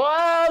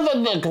 Love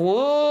is the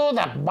glue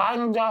that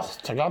binds us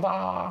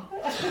together.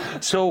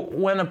 So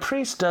when a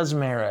priest does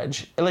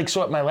marriage, like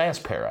so at my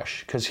last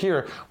parish, because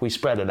here we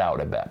spread it out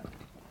a bit,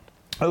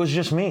 it was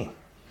just me.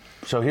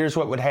 So here's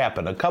what would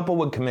happen. A couple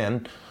would come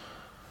in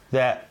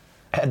that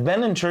had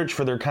been in church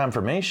for their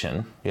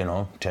confirmation,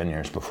 10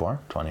 years before,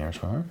 20 years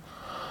before,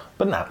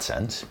 but not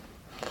since.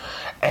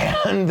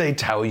 And they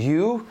tell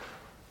you,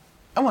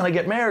 I want to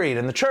get married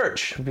in the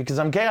church because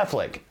I'm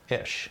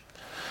Catholic-ish.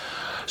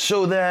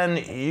 So then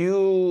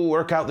you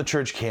work out the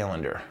church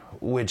calendar,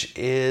 which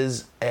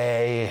is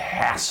a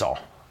hassle,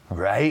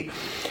 right?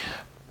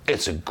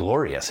 It's a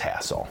glorious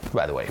hassle,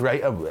 by the way,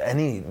 right? A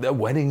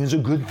wedding is a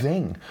good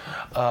thing.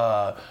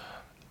 And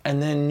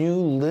then you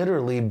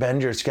literally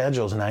bend your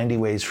schedules 90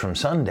 ways from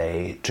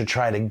Sunday to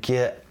try to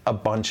get a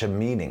bunch of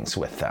meetings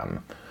with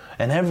them.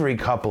 And every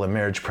couple in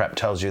marriage prep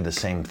tells you the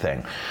same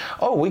thing.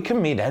 Oh, we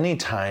can meet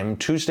anytime,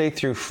 Tuesday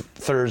through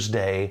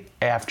Thursday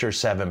after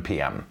 7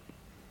 p.m.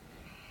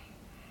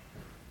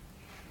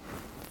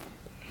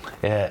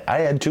 I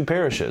had 2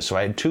 parishes, so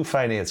I had 2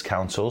 finance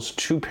councils,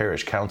 2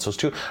 parish councils,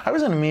 I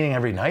was in a meeting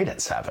every night at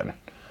 7,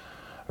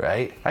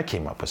 right? I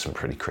came up with some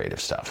pretty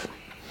creative stuff.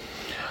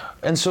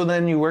 And so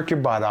then you work your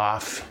butt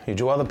off, you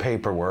do all the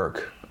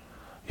paperwork,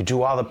 you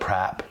do all the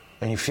prep,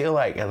 and you feel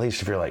like, at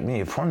least if you're like me,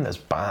 you form this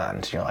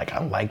bond. You're like,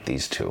 I like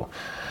these 2.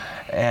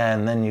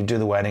 And then you do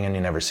the wedding and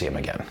you never see them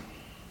again.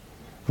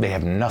 They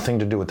have nothing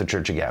to do with the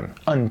church again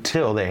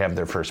until they have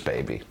their first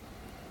baby.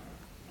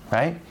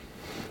 Right?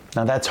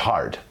 Now that's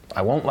hard.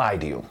 I won't lie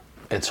to you.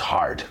 It's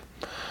hard.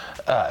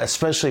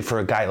 Especially for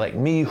a guy like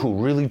me who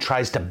really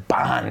tries to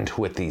bond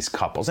with these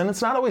couples. And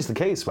it's not always the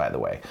case, by the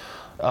way.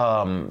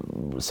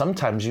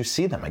 Sometimes you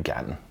see them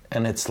again.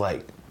 And it's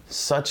like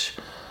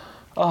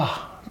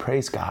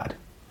praise God.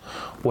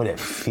 What it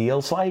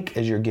feels like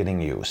is you're getting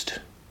used.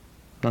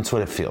 That's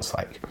what it feels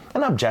like.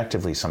 And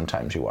objectively,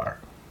 sometimes you are.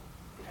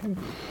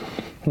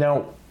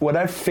 Now, what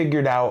I've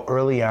figured out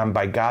early on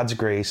by God's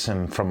grace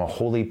and from a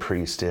holy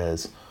priest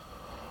is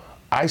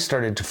I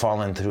started to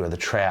fall into the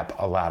trap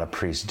a lot of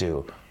priests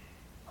do.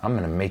 I'm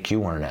going to make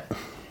you earn it.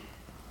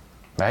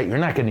 Right? You're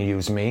not going to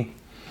use me.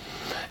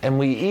 And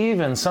we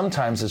even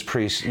sometimes as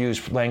priests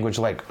use language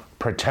like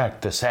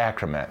protect the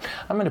sacrament.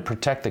 I'm going to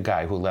protect the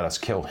guy who let us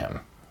kill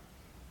him.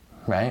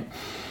 Right?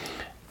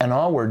 And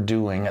all we're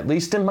doing, at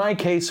least in my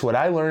case, what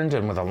I learned,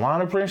 and with a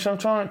lot of priests I'm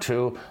talking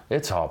to,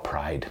 it's all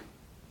pride.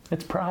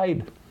 It's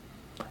pride.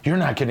 You're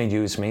not going to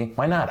use me.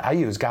 Why not? I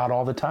use God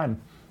all the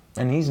time.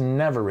 And he's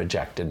never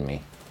rejected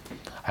me.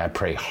 I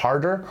pray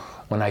harder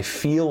when I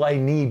feel I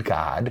need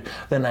God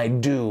than I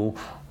do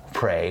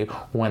pray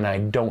when I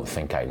don't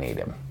think I need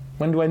him.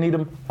 When do I need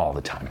him? All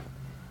the time.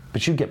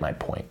 But you get my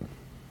point.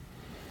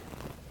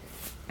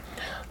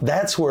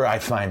 That's where I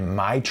find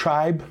my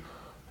tribe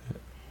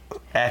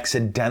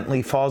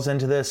accidentally falls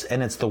into this,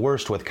 and it's the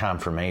worst with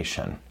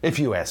confirmation, if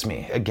you ask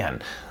me.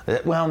 Again,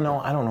 well, no,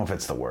 I don't know if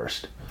it's the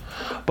worst.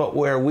 But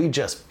where we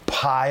just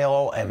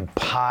pile and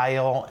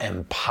pile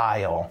and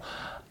pile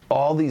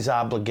all these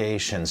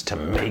obligations to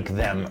make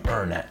them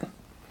earn it.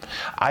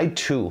 I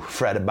too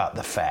fret about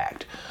the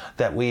fact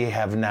that we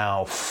have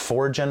now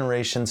 4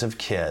 generations of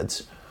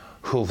kids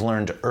who've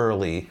learned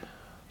early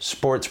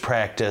sports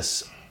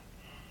practice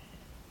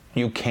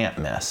you can't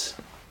miss.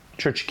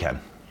 Church you can.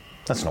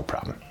 That's no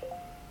problem,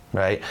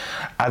 right?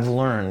 I've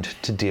learned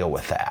to deal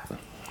with that.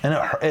 And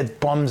it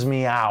bums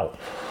me out.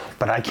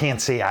 But I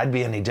can't say I'd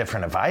be any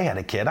different if I had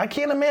a kid. I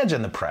can't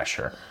imagine the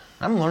pressure.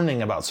 I'm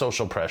learning about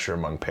social pressure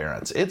among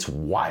parents. It's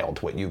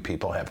wild what you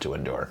people have to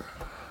endure.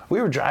 We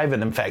were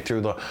driving, in fact,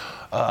 through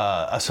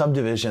a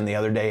subdivision the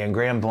other day in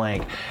Grand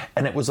Blanc,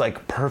 and it was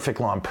like perfect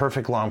lawn,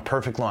 perfect lawn,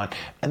 perfect lawn,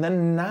 and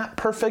then not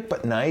perfect,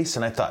 but nice,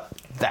 and I thought,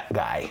 that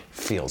guy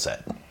feels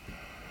it,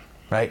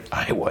 right?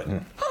 I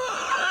wouldn't.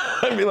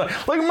 I'd be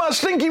like, look at my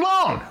stinky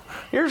lawn.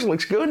 Yours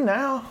looks good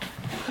now.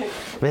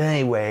 But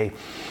anyway,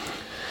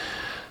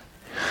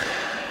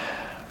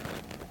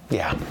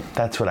 yeah,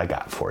 that's what I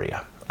got for you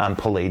on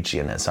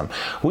Pelagianism.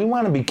 We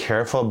want to be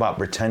careful about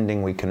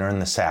pretending we can earn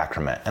the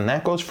sacrament, and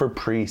that goes for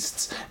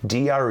priests,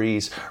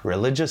 DREs,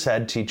 religious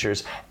ed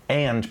teachers,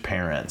 and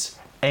parents,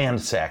 and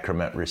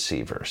sacrament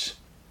receivers.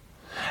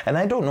 And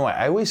I don't know,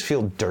 I always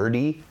feel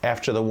dirty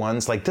after the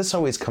ones, like this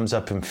always comes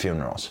up in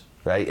funerals,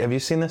 right? Have you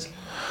seen this?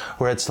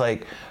 Where it's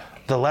like,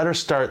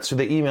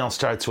 the email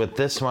starts with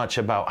this much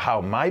about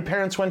how my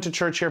parents went to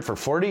church here for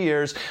 40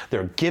 years,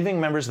 they're giving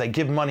members, they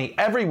give money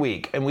every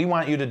week, and we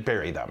want you to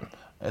bury them.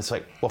 It's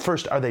like, well,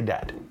 first, are they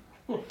dead?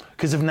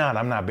 Because if not,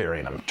 I'm not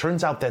burying them.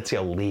 Turns out that's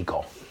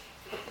illegal.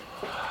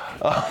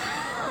 But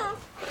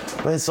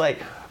it's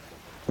like,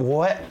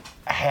 what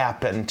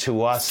happened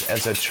to us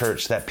as a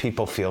church that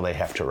people feel they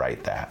have to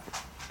write that?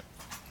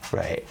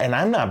 Right? And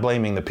I'm not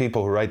blaming the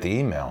people who write the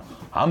email.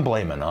 I'm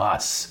blaming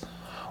us.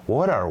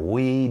 What are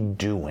we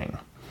doing?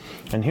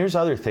 And here's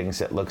other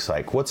things it looks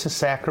like. What's a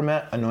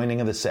sacrament?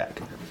 Anointing of the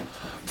sick.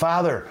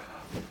 Father,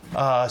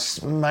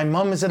 my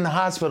mom is in the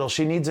hospital.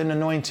 She needs an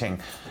anointing.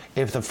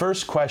 If the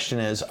first question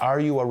is, are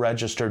you a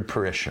registered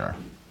parishioner?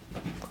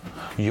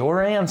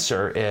 Your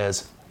answer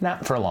is,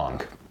 not for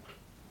long.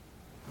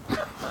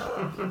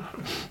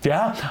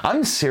 Yeah,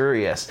 I'm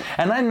serious.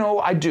 And I know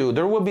I do.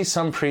 There will be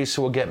some priests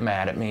who will get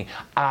mad at me.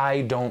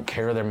 I don't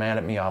care. They're mad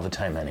at me all the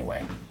time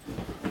anyway.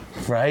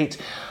 Right?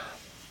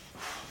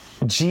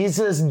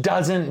 Jesus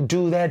doesn't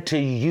do that to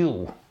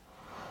you.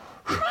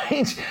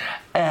 Right?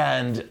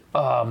 And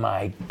oh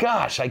my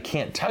gosh, I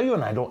can't tell you,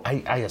 and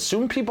I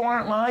assume people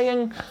aren't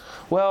lying.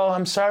 Well,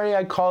 I'm sorry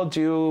I called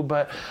you,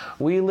 but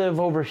we live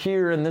over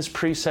here, and this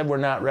priest said we're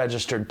not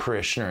registered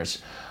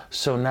parishioners.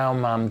 So now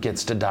mom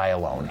gets to die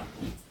alone.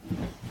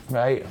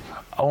 Right?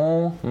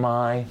 Oh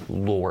my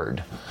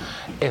Lord.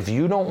 If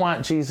you don't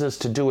want Jesus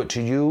to do it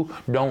to you,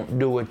 don't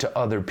do it to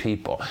other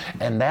people.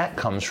 And that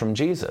comes from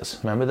Jesus.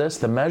 Remember this?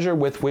 The measure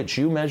with which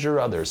you measure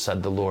others,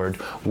 said the Lord,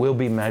 will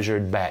be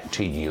measured back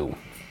to you.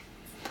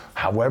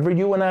 However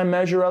you and I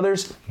measure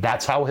others,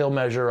 that's how he'll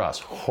measure us.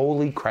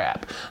 Holy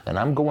crap. And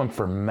I'm going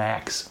for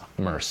max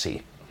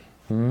mercy.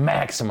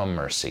 Maximum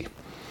mercy.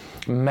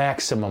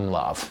 Maximum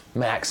love.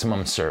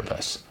 Maximum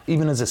service.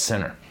 Even as a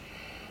sinner.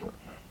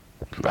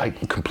 Right?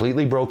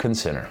 Completely broken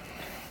sinner.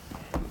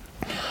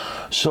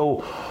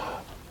 So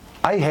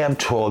I have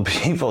told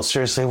people,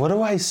 seriously, what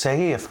do I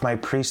say if the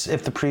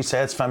priest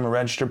asks if I'm a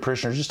registered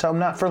parishioner? Just tell them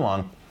not for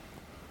long.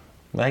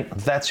 Right?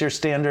 If that's your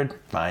standard,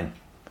 fine.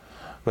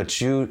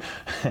 But you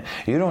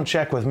don't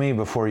check with me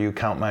before you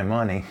count my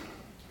money.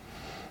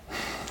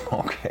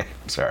 Okay,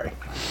 sorry.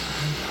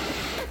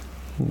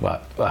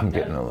 But I'm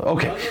getting a little...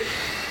 Okay.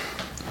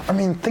 I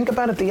mean, think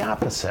about it the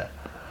opposite,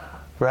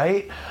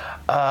 right?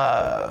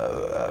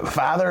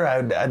 Father,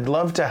 I'd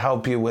love to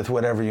help you with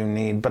whatever you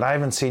need, but I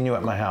haven't seen you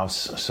at my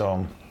house,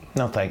 so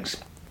no thanks.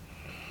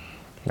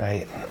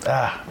 Right?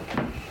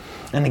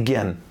 And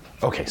again,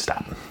 okay,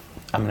 stop.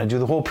 I'm going to do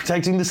the whole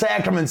protecting the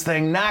sacraments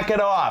thing. Knock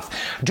it off.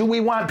 Do we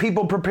want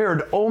people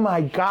prepared? Oh my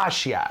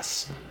gosh,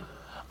 yes.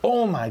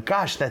 Oh my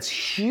gosh, that's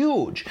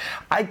huge.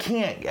 I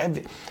can't.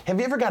 Have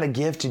you ever got a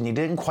gift and you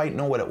didn't quite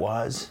know what it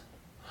was?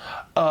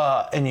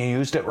 And you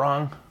used it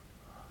wrong?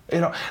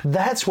 You know,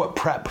 that's what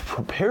prep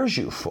prepares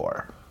you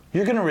for.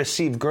 You're going to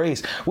receive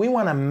grace. We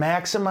want to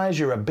maximize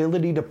your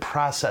ability to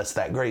process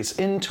that grace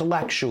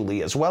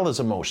intellectually as well as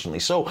emotionally.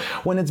 So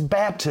when it's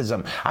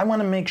baptism, I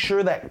want to make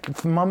sure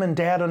that mom and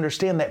dad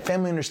understand, that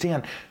family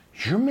understand,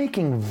 you're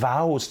making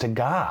vows to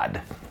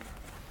God.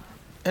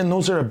 And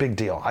those are a big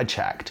deal. I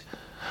checked.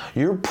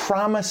 You're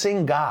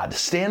promising God,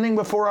 standing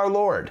before our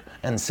Lord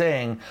and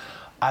saying,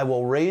 I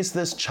will raise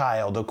this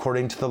child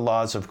according to the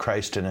laws of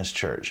Christ and his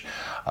church.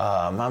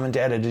 Mom and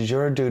Dad, it is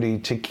your duty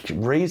to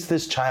raise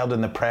this child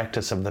in the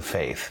practice of the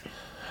faith,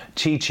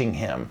 teaching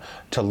him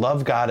to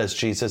love God as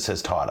Jesus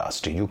has taught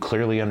us. Do you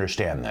clearly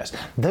understand this?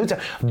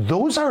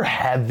 Those are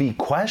heavy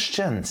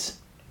questions.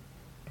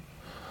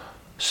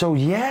 So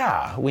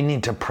yeah, we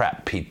need to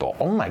prep people.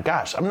 Oh my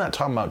gosh, I'm not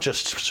talking about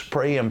just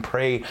spray and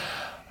pray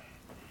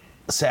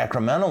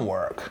sacramental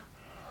work,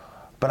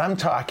 but I'm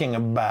talking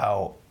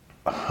about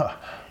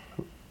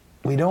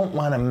we don't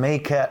want to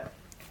make it,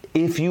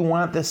 if you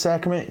want the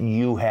sacrament,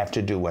 you have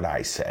to do what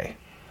I say.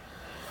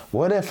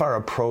 What if our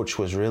approach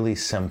was really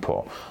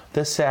simple?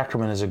 This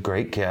sacrament is a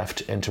great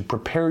gift, and to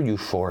prepare you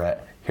for it,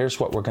 here's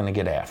what we're going to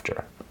get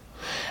after.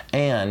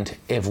 And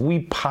if we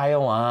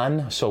pile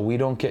on so we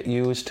don't get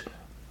used,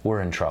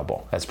 we're in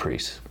trouble as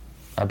priests.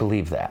 I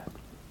believe that.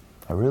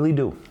 I really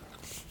do.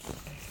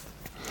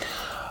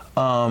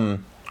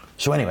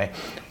 So anyway,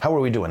 how are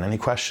we doing? Any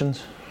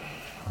questions?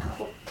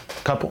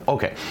 Couple?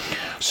 Okay.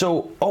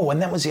 So,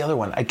 and that was the other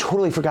one. I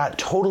totally forgot,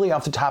 totally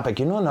off the topic.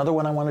 You know another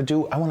one I want to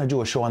do? I want to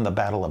do a show on the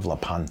Battle of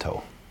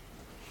Lepanto.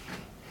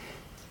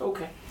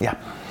 Okay. Yeah.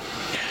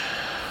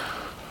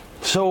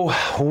 So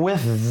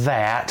with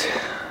that,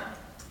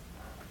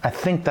 I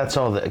think that's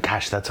all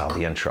that's all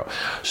the intro.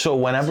 So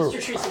whenever...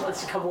 Sister Teresa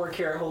wants to come work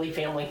here at Holy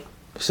Family.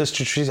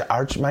 Sister Teresa,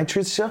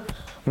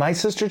 my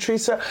Sister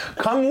Teresa,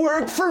 come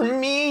work for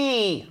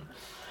me.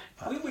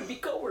 We would be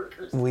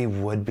co-workers. We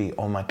would be.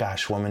 Oh my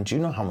gosh, woman, do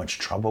you know how much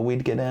trouble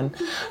we'd get in?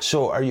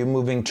 So are you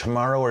moving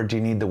tomorrow or do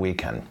you need the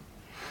weekend?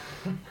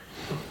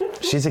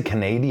 She's a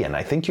Canadian.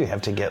 I think you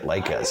have to get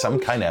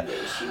some kind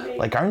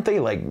of, aren't they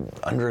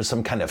under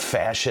some kind of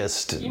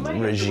fascist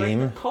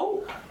regime? The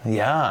Pope.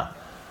 Yeah.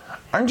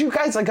 Aren't you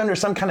guys under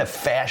some kind of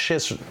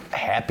fascist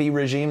happy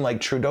regime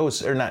like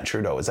Trudeau's, or not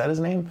Trudeau, is that his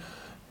name?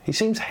 He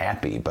seems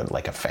happy, but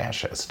like a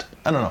fascist.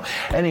 I don't know.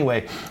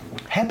 Anyway,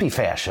 happy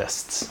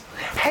fascists.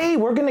 Hey,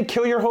 we're going to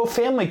kill your whole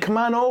family. Come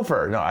on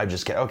over. No, I'm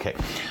just kidding. Okay.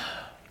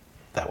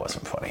 That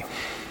wasn't funny.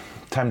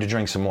 Time to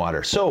drink some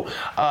water. So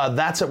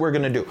that's what we're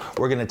going to do.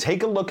 We're going to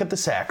take a look at the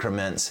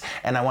sacraments,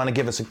 and I want to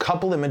give us a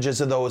couple images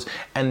of those,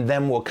 and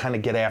then we'll kind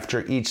of get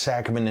after each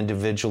sacrament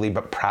individually,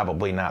 but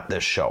probably not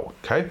this show.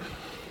 Okay?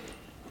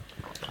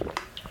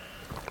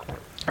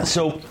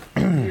 So...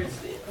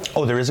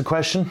 Oh, there is a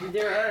question?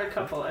 There are a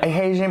couple. It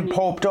hasn't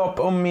popped up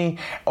on my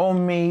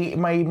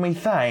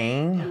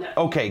thing. No.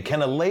 Okay,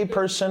 can a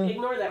layperson...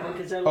 Ignore that one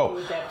because I'm going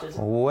with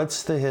baptism.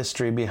 What's the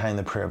history behind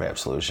the prayer of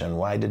absolution?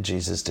 Why did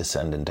Jesus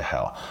descend into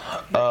hell?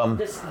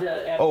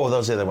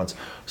 Those are the ones.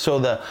 So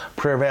the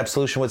prayer of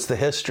absolution, what's the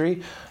history?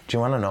 Do you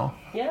want to know?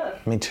 Yeah.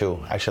 Me too.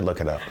 I should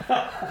look it up.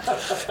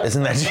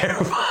 Isn't that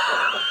terrible?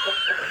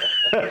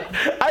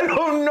 I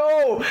don't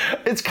know.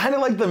 It's kind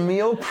of like the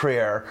meal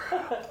prayer.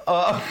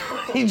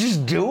 You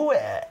just do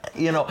it.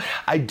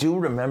 I do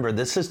remember,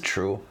 this is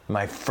true,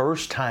 my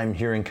first time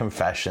hearing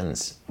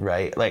confessions,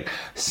 right?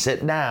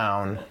 Sit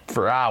down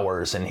for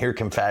hours and hear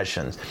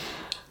confessions.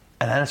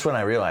 And that's when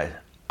I realized,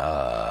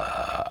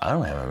 I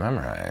don't have it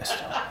memorized.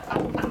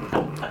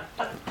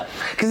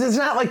 Because it's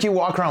not like you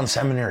walk around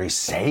seminary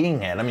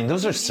saying it. I mean,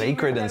 those are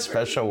sacred and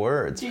special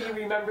words. Do you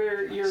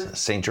remember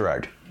St.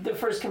 Gerard. The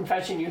first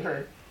confession you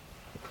heard?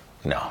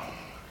 No.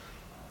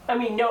 I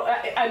mean, no,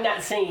 I'm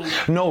not saying...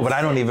 No, but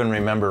I don't even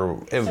remember.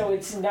 So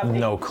it's nothing?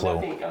 No clue.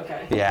 Nothing,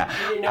 okay. Yeah.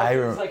 You didn't know if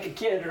it was like a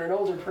kid or an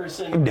older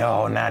person?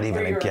 No, not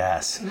even a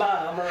guess.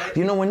 Mom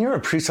or... when you're a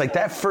priest,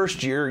 that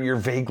first year, you're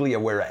vaguely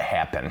aware it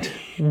happened.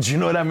 Do you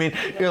know what I mean?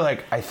 You're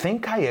like, I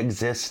think I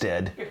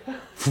existed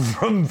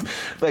from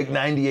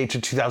 98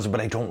 to 2000, but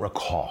I don't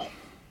recall.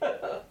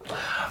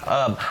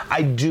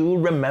 I do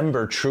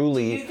remember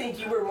truly... Do you think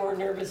you were more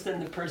nervous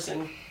than the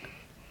person...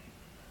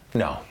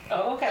 No.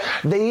 Oh, okay.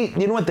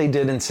 You know what they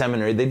did in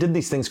seminary? They did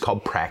these things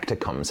called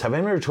practicums. Have I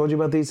ever told you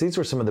about these? These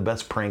were some of the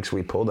best pranks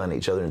we pulled on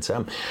each other in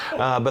sem.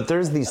 But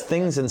there's these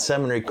things in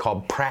seminary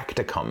called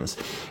practicums.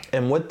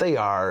 And what they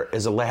are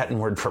is a Latin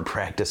word for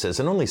practices.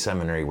 And only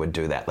seminary would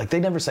do that. They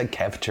never said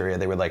cafeteria.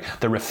 They were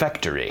the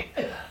refectory.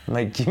 I'm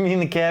like, do you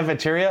mean the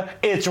cafeteria?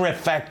 It's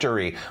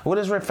refectory. What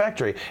is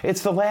refectory?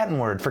 It's the Latin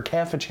word for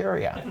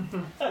cafeteria.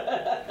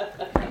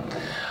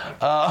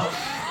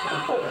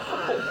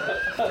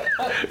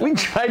 We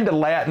tried to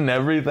Latin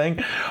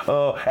everything.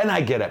 And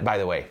I get it, by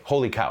the way.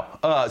 Holy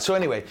cow. So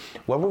anyway,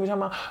 what were we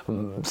talking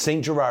about?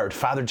 St. Gerard,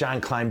 Father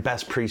John Klein,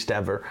 best priest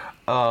ever.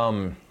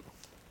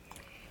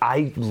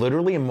 I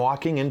literally am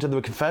walking into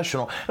the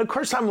confessional. And of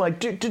course, I'm like,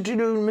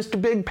 Mr.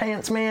 Big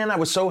Pants Man. I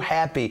was so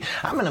happy.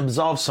 I'm going to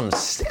absolve some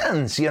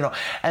sins,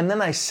 And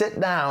then I sit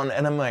down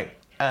and I'm like,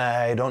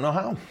 I don't know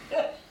how.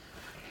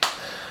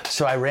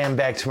 So I ran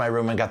back to my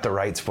room and got the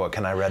rites book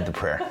and I read the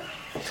prayer.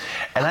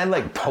 And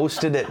I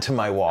posted it to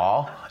my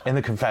wall in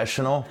the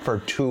confessional for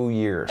 2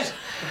 years.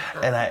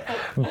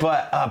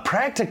 But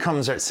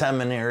practicums at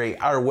seminary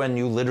are when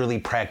you literally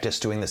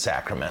practice doing the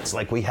sacraments.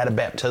 We had a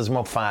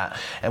baptismal font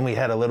and we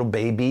had a little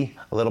baby,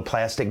 a little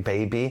plastic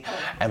baby.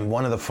 And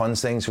one of the fun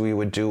things we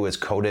would do was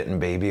coat it in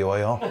baby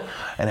oil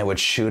and it would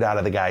shoot out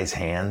of the guy's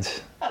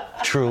hands.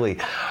 truly.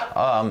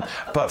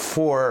 But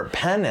for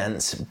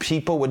penance,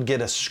 people would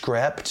get a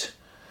script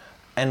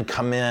and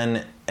come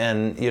in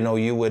and,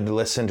 you would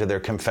listen to their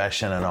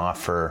confession and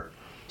offer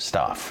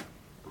stuff.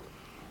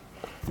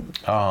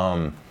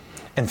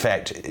 In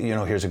fact,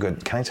 here's a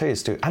good, can I tell you,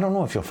 Stu? I don't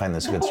know if you'll find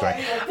this a good story.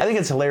 I think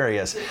it's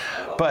hilarious.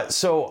 But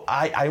so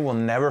I will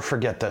never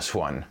forget this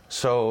one.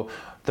 So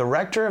the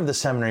rector of the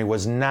seminary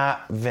was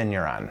not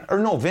Vigneron. Or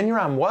no,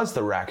 Vigneron was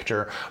the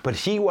rector, but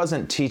he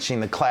wasn't teaching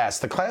the class.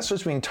 The class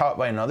was being taught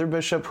by another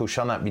bishop, who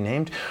shall not be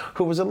named,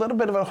 who was a little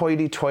bit of a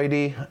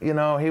hoity-toity.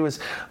 He was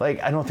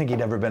like, I don't think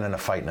he'd ever been in a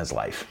fight in his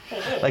life.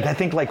 Like, I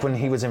think like when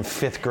he was in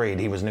 5th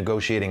grade, he was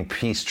negotiating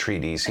peace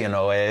treaties, and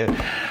I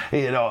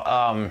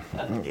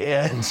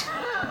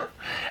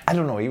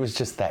don't know, he was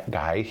just that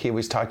guy. He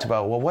always talked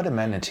about, well, what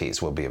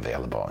amenities will be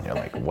available? And you're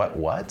like,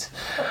 what?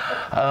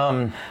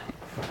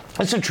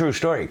 It's a true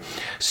story.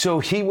 So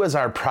he was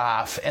our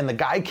prof, and the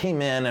guy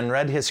came in and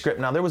read his script.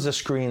 Now, there was a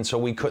screen, so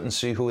we couldn't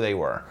see who they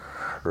were,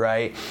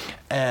 right?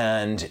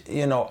 And,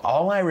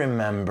 all I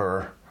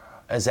remember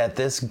is that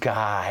this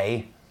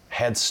guy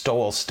had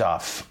stole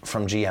stuff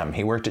from GM.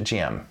 He worked at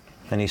GM,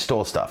 and he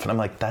stole stuff. And I'm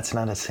like, that's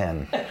not a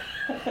sin.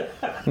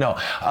 No,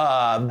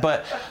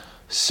 but...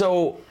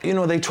 So,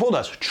 they told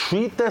us,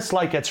 treat this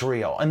like it's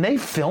real. And they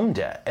filmed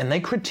it, and they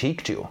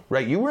critiqued you,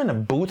 right? You were in a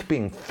booth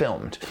being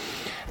filmed.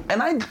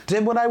 And I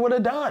did what I would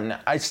have done.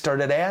 I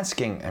started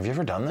asking, have you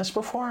ever done this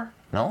before?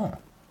 No.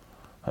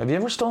 Have you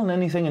ever stolen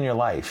anything in your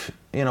life?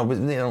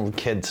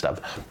 Kid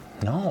stuff.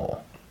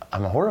 No.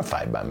 I'm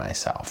horrified by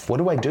myself. What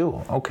do I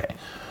do? Okay.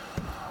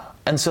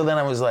 And so then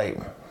I was like,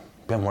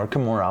 been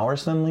working more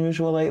hours than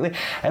usual lately?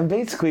 And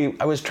basically,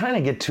 I was trying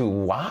to get to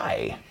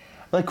why.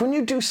 Like, when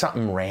you do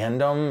something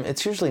random,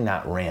 it's usually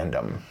not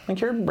random. Like,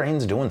 your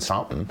brain's doing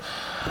something.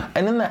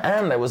 And in the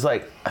end, I was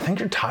like, I think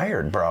you're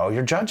tired, bro.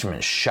 Your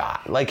judgment's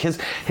shot. Like, his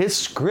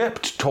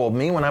script told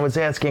me when I was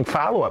asking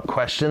follow-up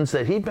questions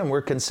that he'd been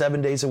working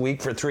 7 days a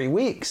week for 3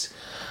 weeks.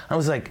 I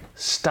was like,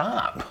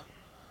 stop.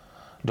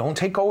 Don't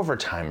take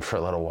overtime for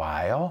a little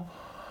while.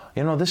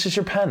 This is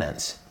your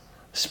penance.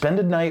 Spend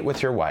a night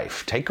with your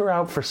wife. Take her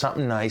out for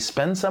something nice.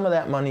 Spend some of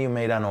that money you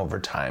made on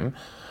overtime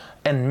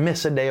and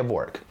miss a day of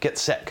work. Get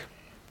sick.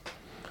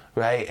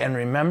 Right? And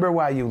remember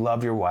why you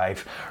love your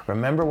wife,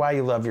 remember why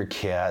you love your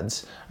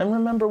kids, and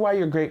remember why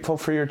you're grateful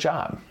for your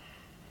job.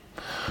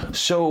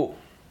 So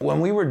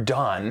when we were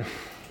done,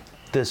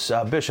 this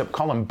bishop,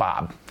 call him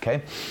Bob,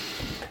 okay?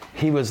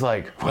 He was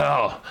like,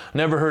 well,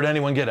 never heard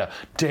anyone get a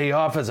day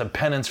off as a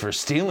penance for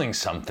stealing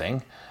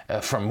something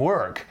from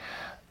work.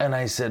 And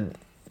I said,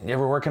 you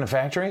ever work in a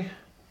factory?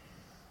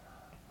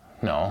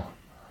 No.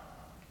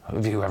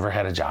 Have you ever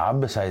had a job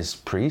besides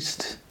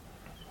priest?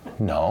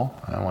 No.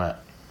 I went,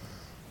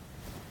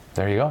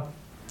 there you go.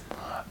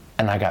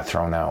 And I got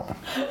thrown out.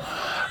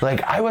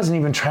 Like, I wasn't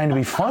even trying to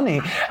be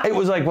funny. It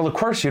was like, well, of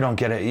course you don't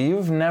get it.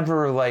 You've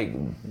never,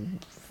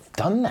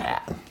 done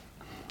that.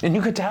 And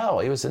you could tell.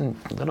 He was in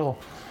little...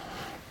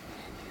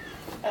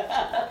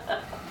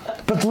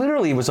 But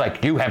literally, it was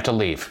like, you have to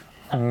leave.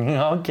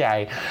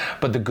 Okay.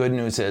 But the good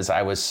news is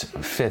I was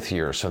 5th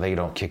year, so they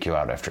don't kick you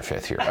out after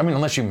 5th year. I mean,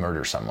 unless you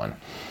murder someone.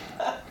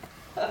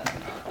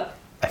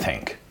 I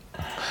think.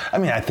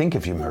 I think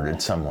if you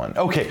murdered someone.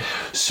 Okay,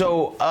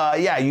 so,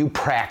 you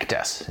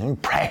practice. You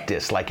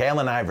practice, like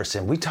Allen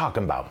Iverson. We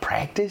talking about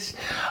practice.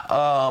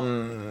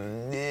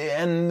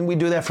 And we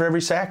do that for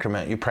every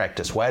sacrament. You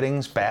practice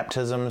weddings,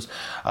 baptisms.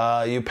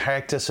 You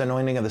practice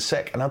anointing of the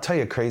sick. And I'll tell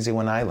you a crazy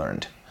one I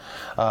learned.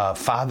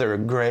 Father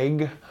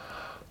Greg,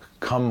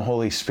 come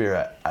Holy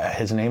Spirit.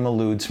 His name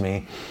eludes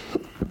me.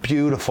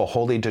 Beautiful,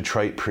 holy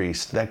Detroit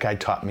priest. That guy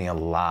taught me a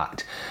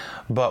lot.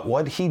 But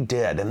what he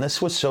did, and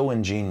this was so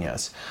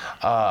ingenious,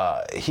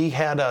 he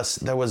had us,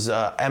 there was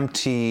an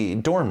empty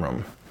dorm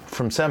room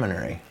from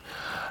seminary.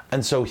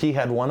 And so he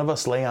had one of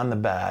us lay on the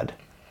bed,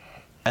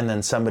 and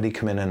then somebody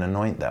come in and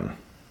anoint them.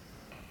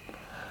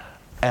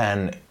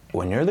 And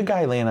when you're the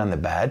guy laying on the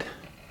bed,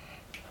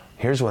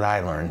 here's what I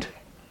learned.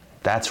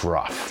 That's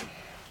rough.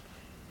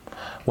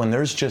 When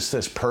there's just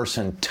this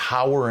person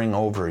towering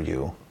over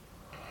you.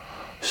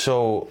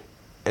 So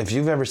if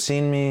you've ever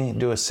seen me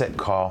do a sit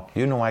call,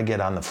 you know I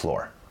get on the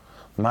floor.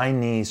 My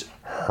knees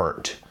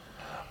hurt,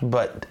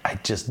 but I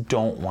just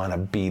don't want to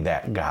be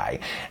that guy.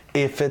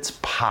 If it's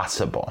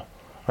possible,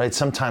 right?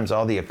 Sometimes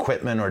all the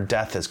equipment or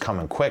death is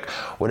coming quick,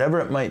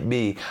 whatever it might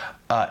be.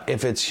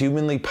 If it's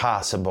humanly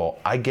possible,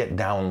 I get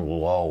down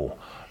low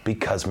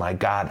because, my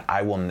God,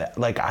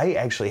 I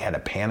actually had a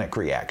panic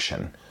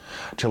reaction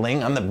to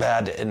laying on the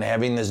bed and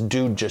having this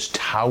dude just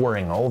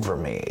towering over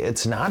me.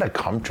 It's not a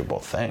comfortable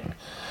thing.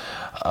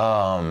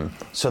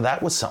 So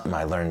that was something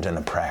I learned in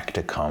a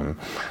practicum.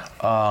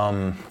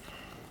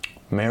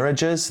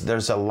 Marriages,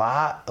 there's a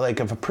lot,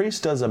 if a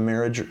priest does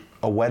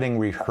a wedding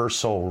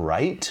rehearsal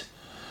right,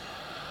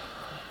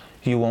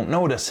 you won't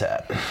notice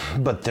it.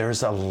 But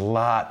there's a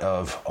lot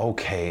of,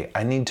 okay,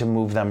 I need to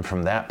move them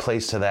from that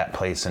place to that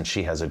place, and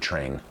she has a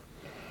train.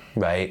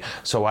 right?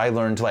 So I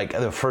learned, like,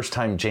 the first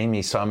time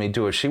Jamie saw me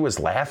do it, she was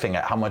laughing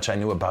at how much I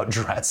knew about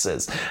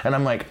dresses. And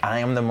I'm like, I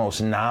am the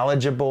most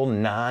knowledgeable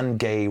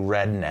non-gay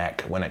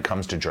redneck when it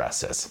comes to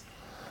dresses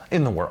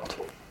in the world.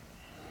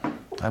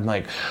 I'm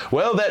like,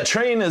 well, that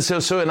train is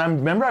so, and I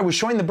remember I was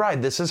showing the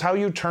bride, this is how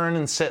you turn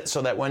and sit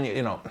so that when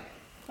you know,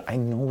 I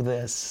know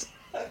this.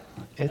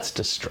 It's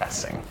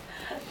distressing.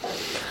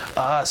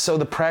 So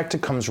the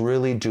practicums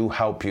really do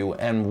help you,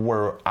 and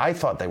I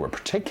thought they were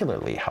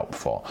particularly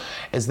helpful,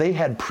 is they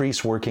had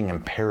priests working in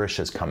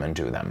parishes come and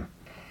do them.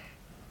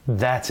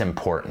 That's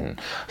important.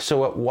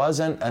 So it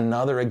wasn't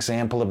another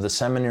example of the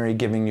seminary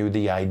giving you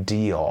the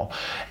ideal.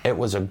 It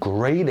was a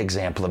great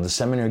example of the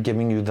seminary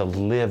giving you the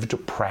lived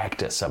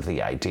practice of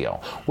the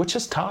ideal, which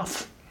is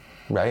tough,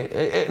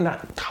 right?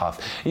 Not tough.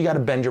 You got to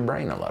bend your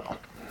brain a little.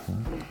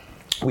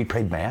 We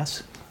prayed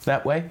Mass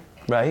that way,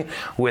 right?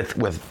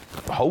 With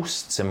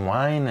hosts and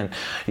wine and,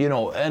 you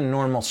know, in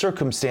normal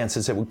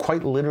circumstances, it would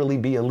quite literally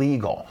be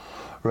illegal,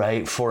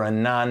 right, for a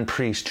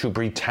non-priest to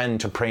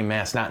pretend to pray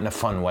Mass, not in a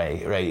fun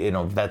way, right? You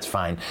know, that's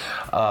fine.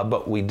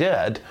 But we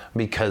did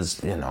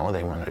because, you know,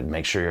 they wanted to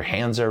make sure your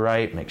hands are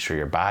right, make sure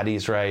your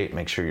body's right,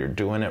 make sure you're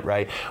doing it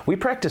right. We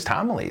practiced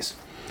homilies.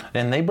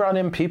 And they brought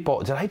in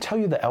people. Did I tell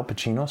you the Al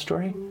Pacino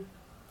story?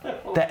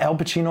 That Al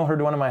Pacino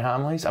heard one of my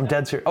homilies? I'm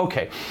dead serious.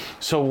 Okay,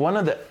 so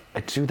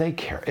do they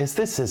care?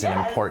 This isn't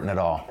important at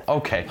all.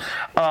 Okay,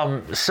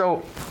 so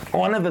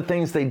one of the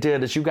things they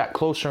did is you got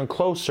closer and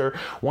closer.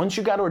 Once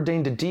you got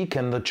ordained a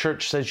deacon, the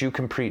church says you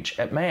can preach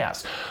at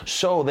Mass.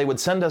 So they would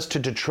send us to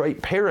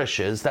Detroit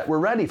parishes that were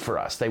ready for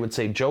us. They would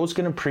say, Joe's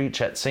going to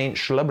preach at St.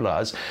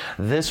 Schlebla's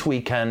this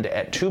weekend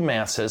at 2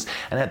 Masses,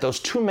 and at those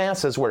 2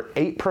 Masses were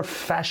 8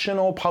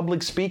 professional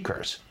public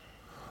speakers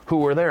who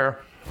were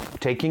there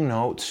taking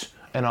notes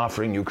and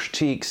offering you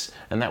critiques,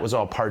 and that was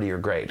all part of your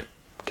grade.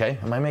 Okay,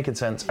 am I making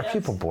sense? Yes. Are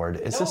people bored?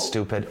 Is this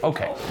stupid?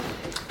 Okay,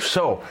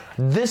 so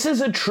this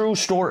is a true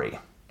story.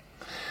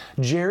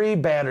 Jerry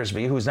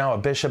Battersby, who's now a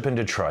bishop in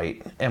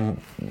Detroit and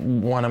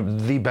one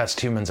of the best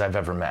humans I've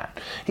ever met,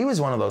 he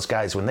was one of those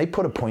guys, when they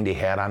put a pointy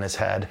hat on his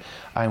head,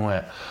 I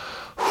went,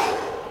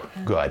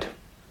 good.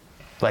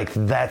 Like,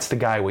 that's the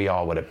guy we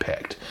all would have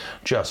picked.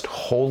 Just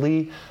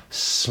holy,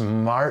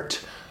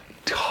 smart,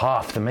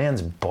 tough. The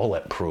man's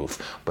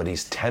bulletproof, but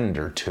he's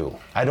tender too.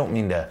 I don't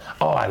mean to,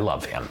 I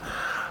love him.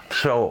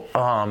 So,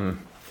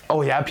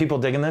 people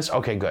digging this?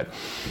 Okay, good.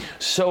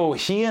 So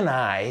he and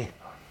I,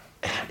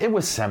 it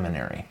was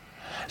seminary.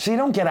 So you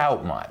don't get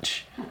out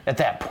much at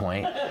that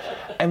point.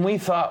 And we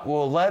thought,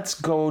 well, let's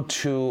go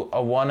to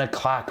a 1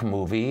 o'clock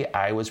movie.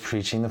 I was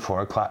preaching the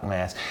 4 o'clock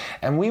Mass.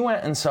 And we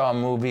went and saw a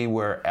movie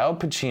where Al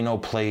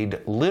Pacino played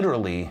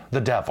literally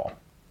the devil.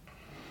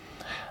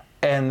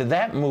 And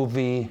that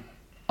movie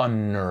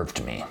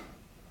unnerved me.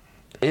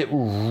 It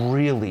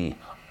really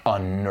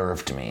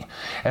unnerved me.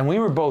 And we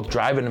were both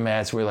driving to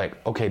Mass. We were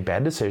like, okay,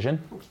 bad decision.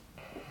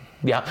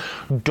 Yeah,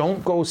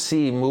 don't go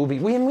see a movie.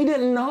 We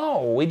didn't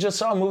know. We just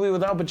saw a movie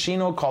with Al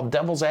Pacino called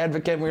Devil's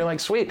Advocate, and we were like,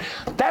 sweet.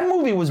 That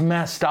movie was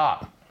messed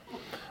up. It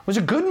was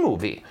a good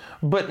movie,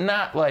 but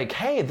not like,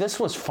 hey,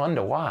 this was fun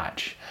to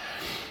watch.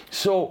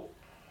 So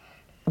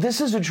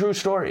this is a true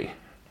story.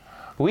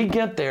 We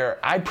get there.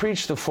 I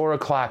preach the 4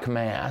 o'clock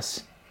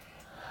Mass,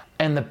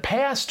 and the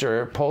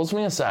pastor pulls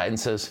me aside and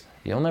says,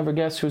 you'll never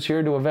guess who's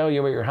here to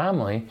evaluate your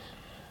homily.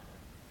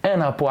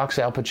 And up walks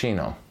Al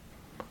Pacino,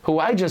 who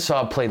I just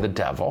saw play the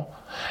devil,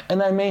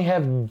 and I may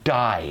have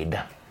died.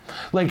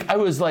 Like, I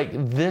was like,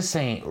 this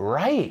ain't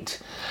right.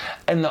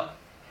 And the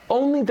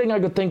only thing I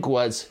could think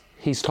was,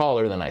 he's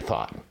taller than I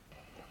thought,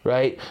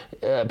 right?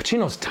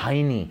 Pacino's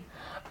tiny.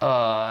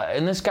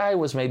 And this guy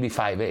was maybe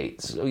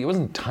 5'8", so he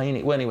wasn't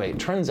tiny. Well, anyway, it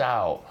turns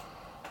out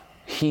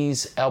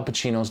he's Al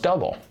Pacino's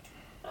double.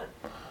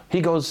 He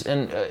goes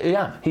and,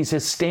 he's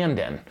his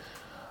stand-in.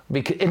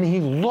 And he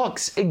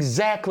looks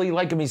exactly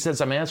like him. He says,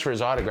 I'm asked for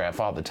his autograph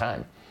all the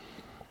time.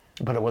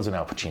 But it wasn't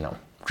Al Pacino.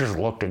 Just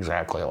looked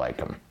exactly like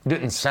him.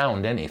 Didn't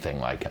sound anything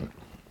like him.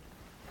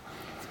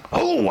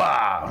 Oh,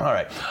 wow. All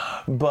right.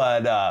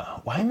 But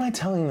why am I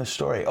telling this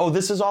story? Oh,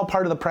 this is all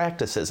part of the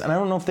practices. And I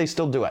don't know if they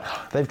still do it.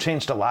 They've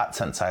changed a lot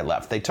since I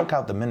left. They took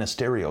out the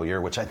ministerial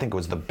year, which I think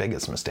was the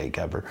biggest mistake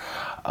ever.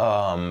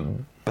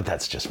 But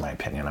that's just my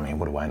opinion. I mean,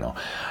 what do I know?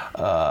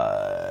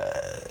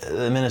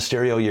 The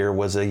ministerial year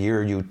was a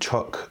year you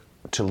took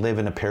to live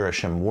in a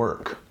parish and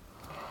work.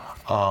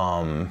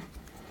 And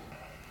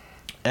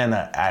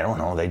I don't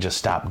know, they just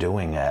stopped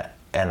doing it.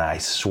 And I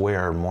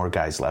swear more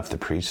guys left the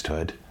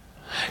priesthood.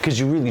 Because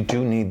you really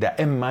do need that.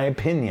 In my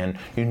opinion,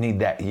 you need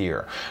that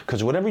year.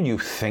 Because whatever you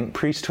think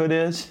priesthood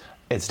is,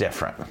 it's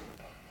different.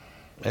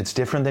 It's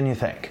different than you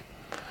think.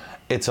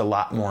 It's a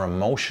lot more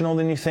emotional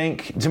than you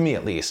think, to me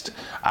at least.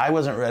 I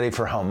wasn't ready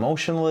for how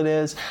emotional it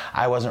is.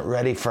 I wasn't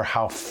ready for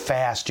how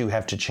fast you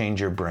have to change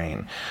your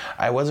brain.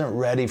 I wasn't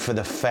ready for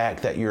the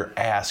fact that you're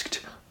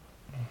asked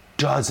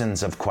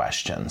dozens of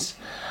questions.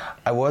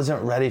 I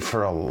wasn't ready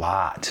for a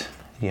lot,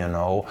 you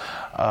know.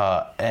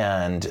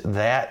 And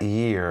that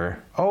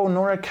year,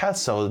 Nora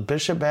Kessel,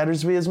 Bishop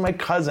Battersby is my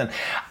cousin.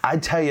 I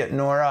tell you,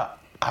 Nora,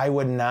 I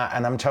would not,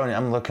 and I'm telling you,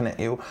 I'm looking at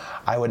you,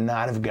 I would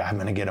not have, I'm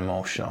going to get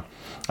emotional.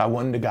 I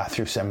wouldn't have got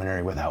through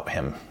seminary without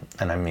him,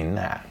 and I mean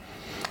that.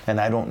 And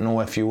I don't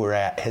know if you were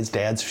at his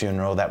dad's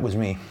funeral. That was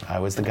me. I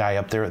was the guy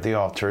up there at the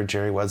altar.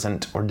 Jerry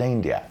wasn't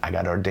ordained yet. I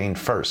got ordained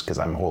first because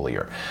I'm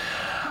holier.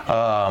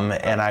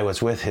 And I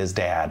was with his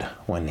dad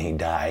when he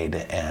died,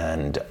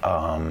 and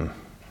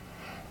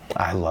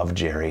I love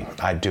Jerry.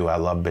 I do. I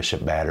love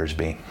Bishop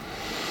Battersby.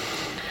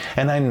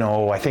 And I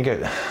know, I think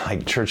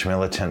like Church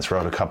Militants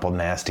wrote a couple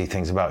nasty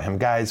things about him.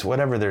 Guys,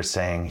 whatever they're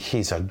saying,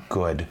 he's a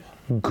good,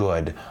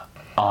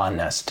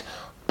 honest,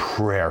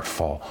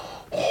 prayerful,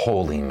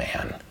 holy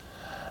man.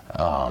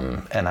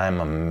 And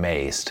I'm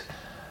amazed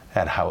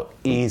at how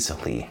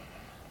easily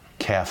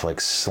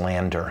Catholics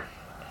slander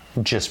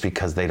just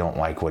because they don't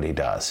like what he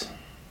does.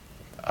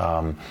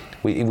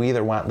 We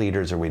either want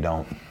leaders or we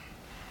don't.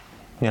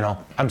 You know,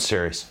 I'm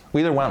serious. We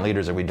either want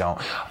leaders or we don't.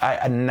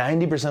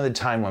 90% of the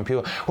time when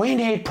people, we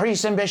need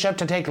priests and bishop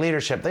to take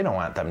leadership, they don't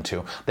want them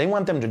to. They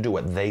want them to do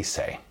what they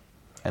say,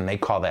 and they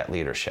call that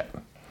leadership.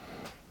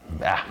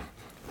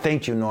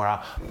 Thank you,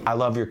 Nora. I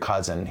love your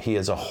cousin. He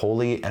is a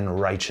holy and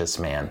righteous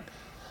man.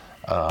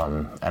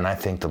 And I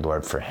thank the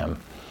Lord for him.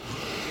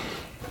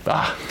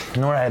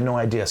 Nora, I had no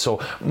idea. So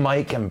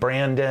Mike and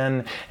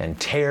Brandon and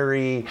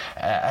Terry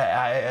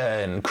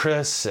and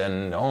Chris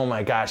and, oh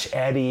my gosh,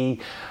 Eddie.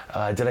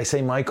 Did I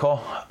say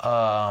Michael?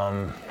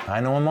 I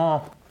know them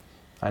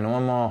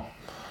all.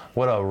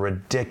 What a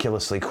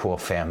ridiculously cool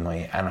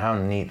family, and how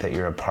neat that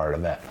you're a part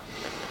of it.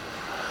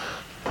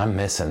 I'm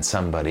missing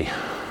somebody.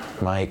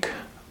 Mike,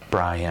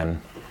 Brian,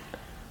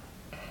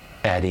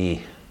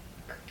 Eddie,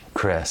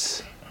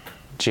 Chris,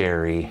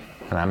 Jerry,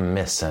 and I'm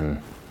missing.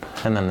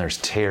 And then there's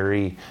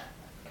Terry.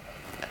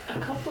 A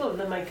couple of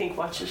them, I think,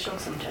 watch the show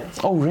sometimes.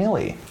 Oh,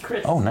 really?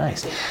 Chris. Oh,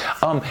 nice.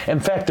 In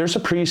fact, there's a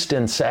priest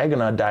in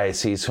Saginaw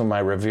Diocese whom I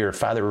revere,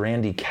 Father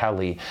Randy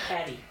Kelly.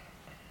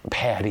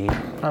 Patty.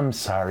 I'm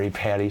sorry,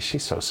 Patty.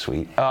 She's so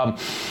sweet.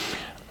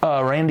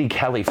 Randy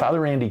Kelly.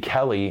 Father Randy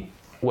Kelly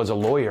was a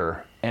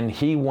lawyer, and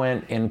he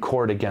went in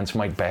court against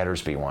Mike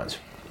Battersby once,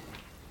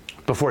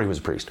 before he was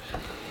a priest.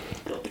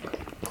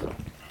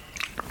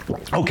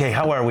 Okay,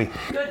 how are we?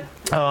 Good.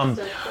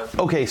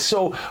 Okay,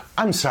 so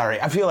I'm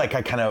sorry. I feel like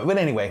but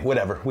anyway,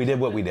 whatever. We did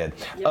what we did.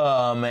 Yep.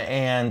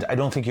 And I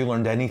don't think you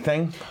learned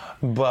anything,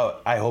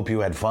 but I hope you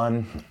had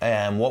fun.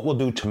 And what we'll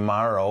do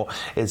tomorrow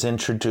is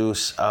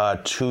introduce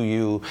to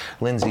you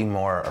Lindsay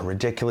Moore, a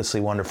ridiculously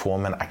wonderful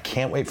woman. I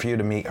can't wait for you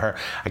to meet her.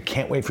 I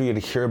can't wait for you to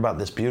hear about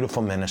this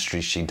beautiful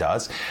ministry she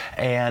does.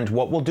 And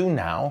what we'll do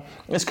now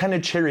is kind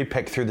of cherry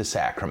pick through the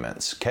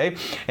sacraments, okay?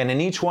 And in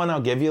each one,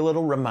 I'll give you a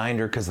little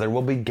reminder, because there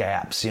will be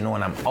gaps, and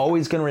I'm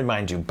always going to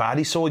remind you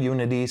body, soul,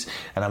 unities,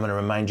 and I'm going to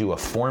remind you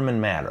of form and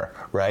matter,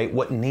 right?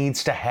 What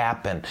needs to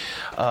happen.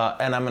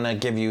 And I'm going to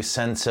give you a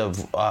sense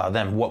of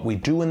then what we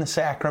do in the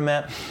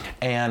sacrament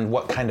and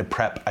what kind of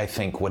prep I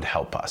think would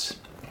help us.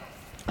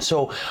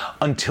 So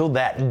until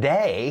that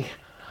day,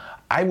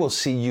 I will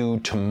see you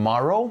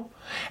tomorrow.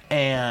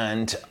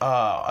 And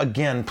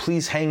again,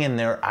 please hang in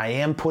there. I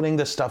am putting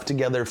the stuff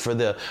together for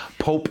the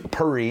Pope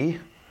Puri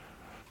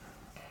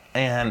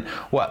and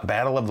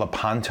Battle of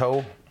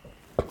Lepanto,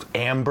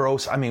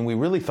 Ambrose. I mean, we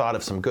really thought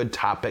of some good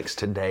topics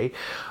today.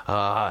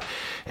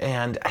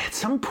 And at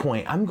some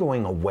point, I'm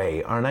going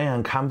away. Aren't I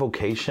on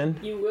convocation?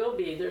 You will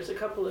be. There's a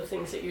couple of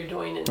things that you're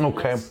doing in the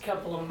next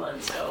couple of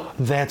months. So.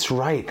 That's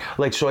right.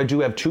 So I do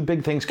have two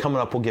big things coming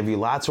up. We'll give you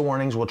lots of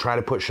warnings. We'll try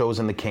to put shows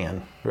in the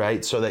can,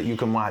 right? So that you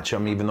can watch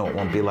them, even though it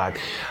won't be live.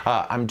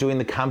 I'm doing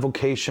the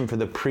convocation for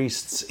the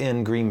priests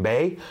in Green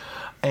Bay.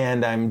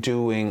 And I'm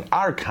doing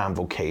our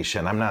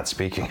convocation. I'm not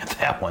speaking at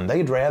that one.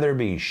 They'd rather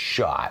be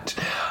shot.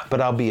 But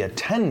I'll be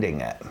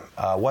attending it.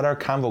 What are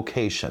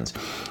convocations?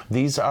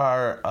 These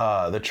are,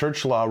 the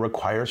church law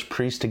requires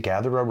priests to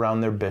gather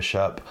around their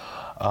bishop,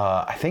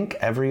 I think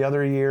every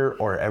other year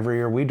or every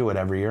year. We do it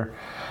every year.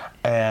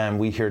 And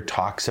we hear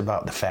talks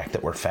about the fact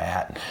that we're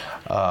fat,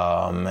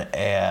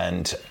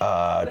 and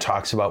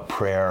talks about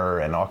prayer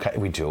and all kinds.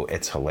 We do.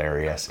 It's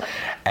hilarious.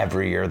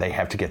 Every year they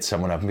have to get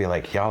someone up and be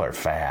like, y'all are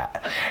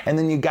fat. And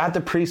then you got the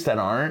priests that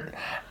aren't,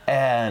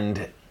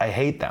 and I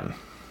hate them.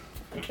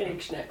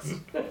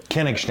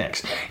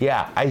 Kinnickschnicks.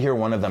 Yeah, I hear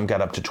one of them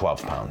got up to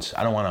 12 pounds.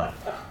 I don't want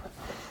to...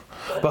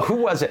 But who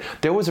was it?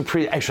 There was a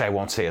priest, actually I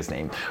won't say his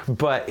name,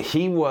 but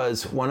he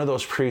was one of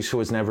those priests who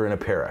was never in a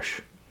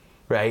parish.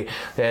 Right?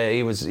 They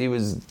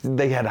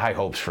had high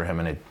hopes for him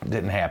and it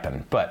didn't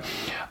happen. But,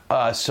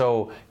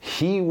 so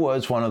he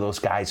was one of those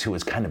guys who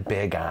was kind of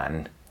big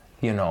on,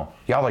 y'all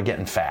are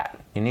getting fat.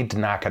 You need to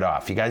knock it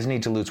off. You guys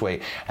need to lose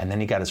weight. And then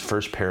he got his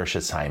first parish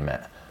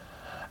assignment.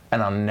 And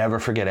I'll never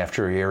forget,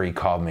 after a year he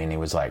called me and he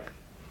was like,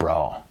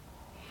 bro,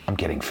 I'm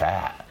getting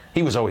fat.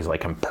 He was always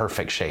like in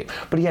perfect shape,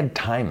 but he had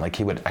time, like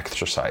he would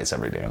exercise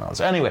every day and all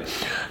this. Anyway,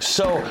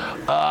 so,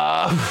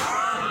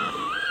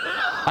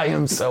 I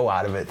am so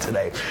out of it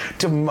today.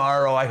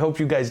 Tomorrow, I hope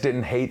you guys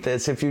didn't hate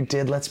this. If you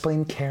did, let's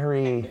blame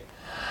Carrie.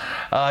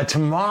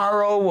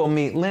 Tomorrow we'll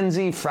meet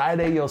Lindsay.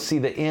 Friday you'll see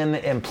the inn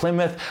in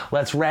Plymouth.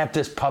 Let's wrap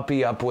this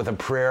puppy up with a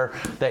prayer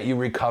that you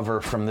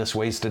recover from this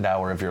wasted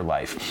hour of your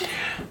life.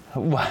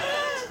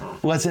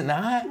 Was it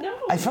not? No.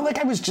 I felt like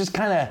I was just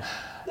kind of...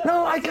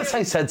 No, I guess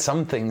I said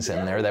some things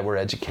in there that were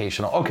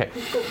educational. Okay.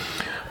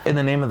 In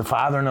the name of the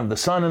Father, and of the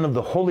Son, and of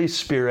the Holy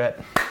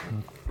Spirit,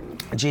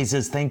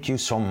 Jesus, thank you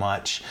so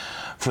much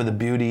for the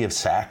beauty of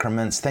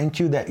sacraments. Thank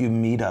you that you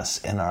meet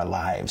us in our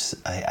lives.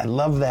 I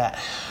love that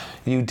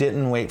you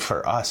didn't wait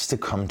for us to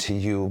come to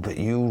you, but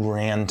you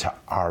ran to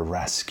our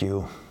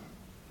rescue.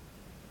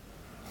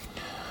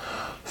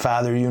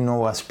 Father, you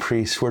know us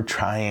priests, we're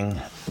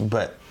trying,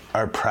 but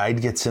our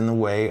pride gets in the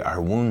way,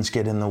 our wounds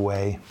get in the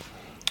way,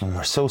 and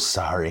we're so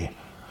sorry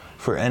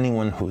for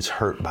anyone who's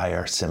hurt by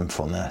our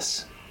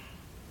sinfulness.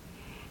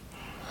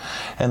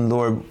 And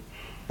Lord,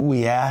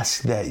 we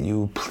ask that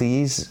you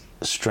please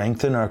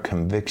strengthen our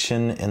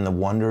conviction in the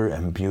wonder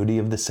and beauty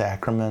of the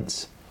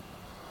sacraments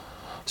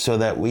so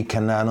that we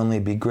can not only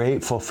be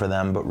grateful for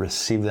them, but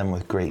receive them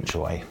with great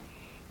joy.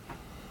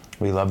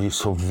 We love you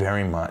so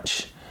very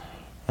much,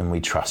 and we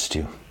trust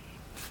you.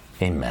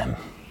 Amen.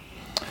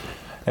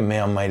 And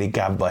may Almighty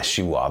God bless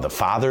you all, the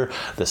Father,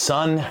 the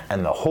Son,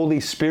 and the Holy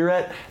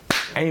Spirit.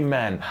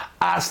 Amen.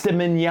 Hasta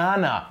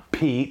mañana,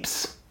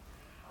 peeps.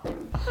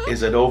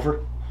 Is it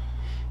over?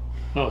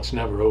 No, it's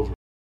never over.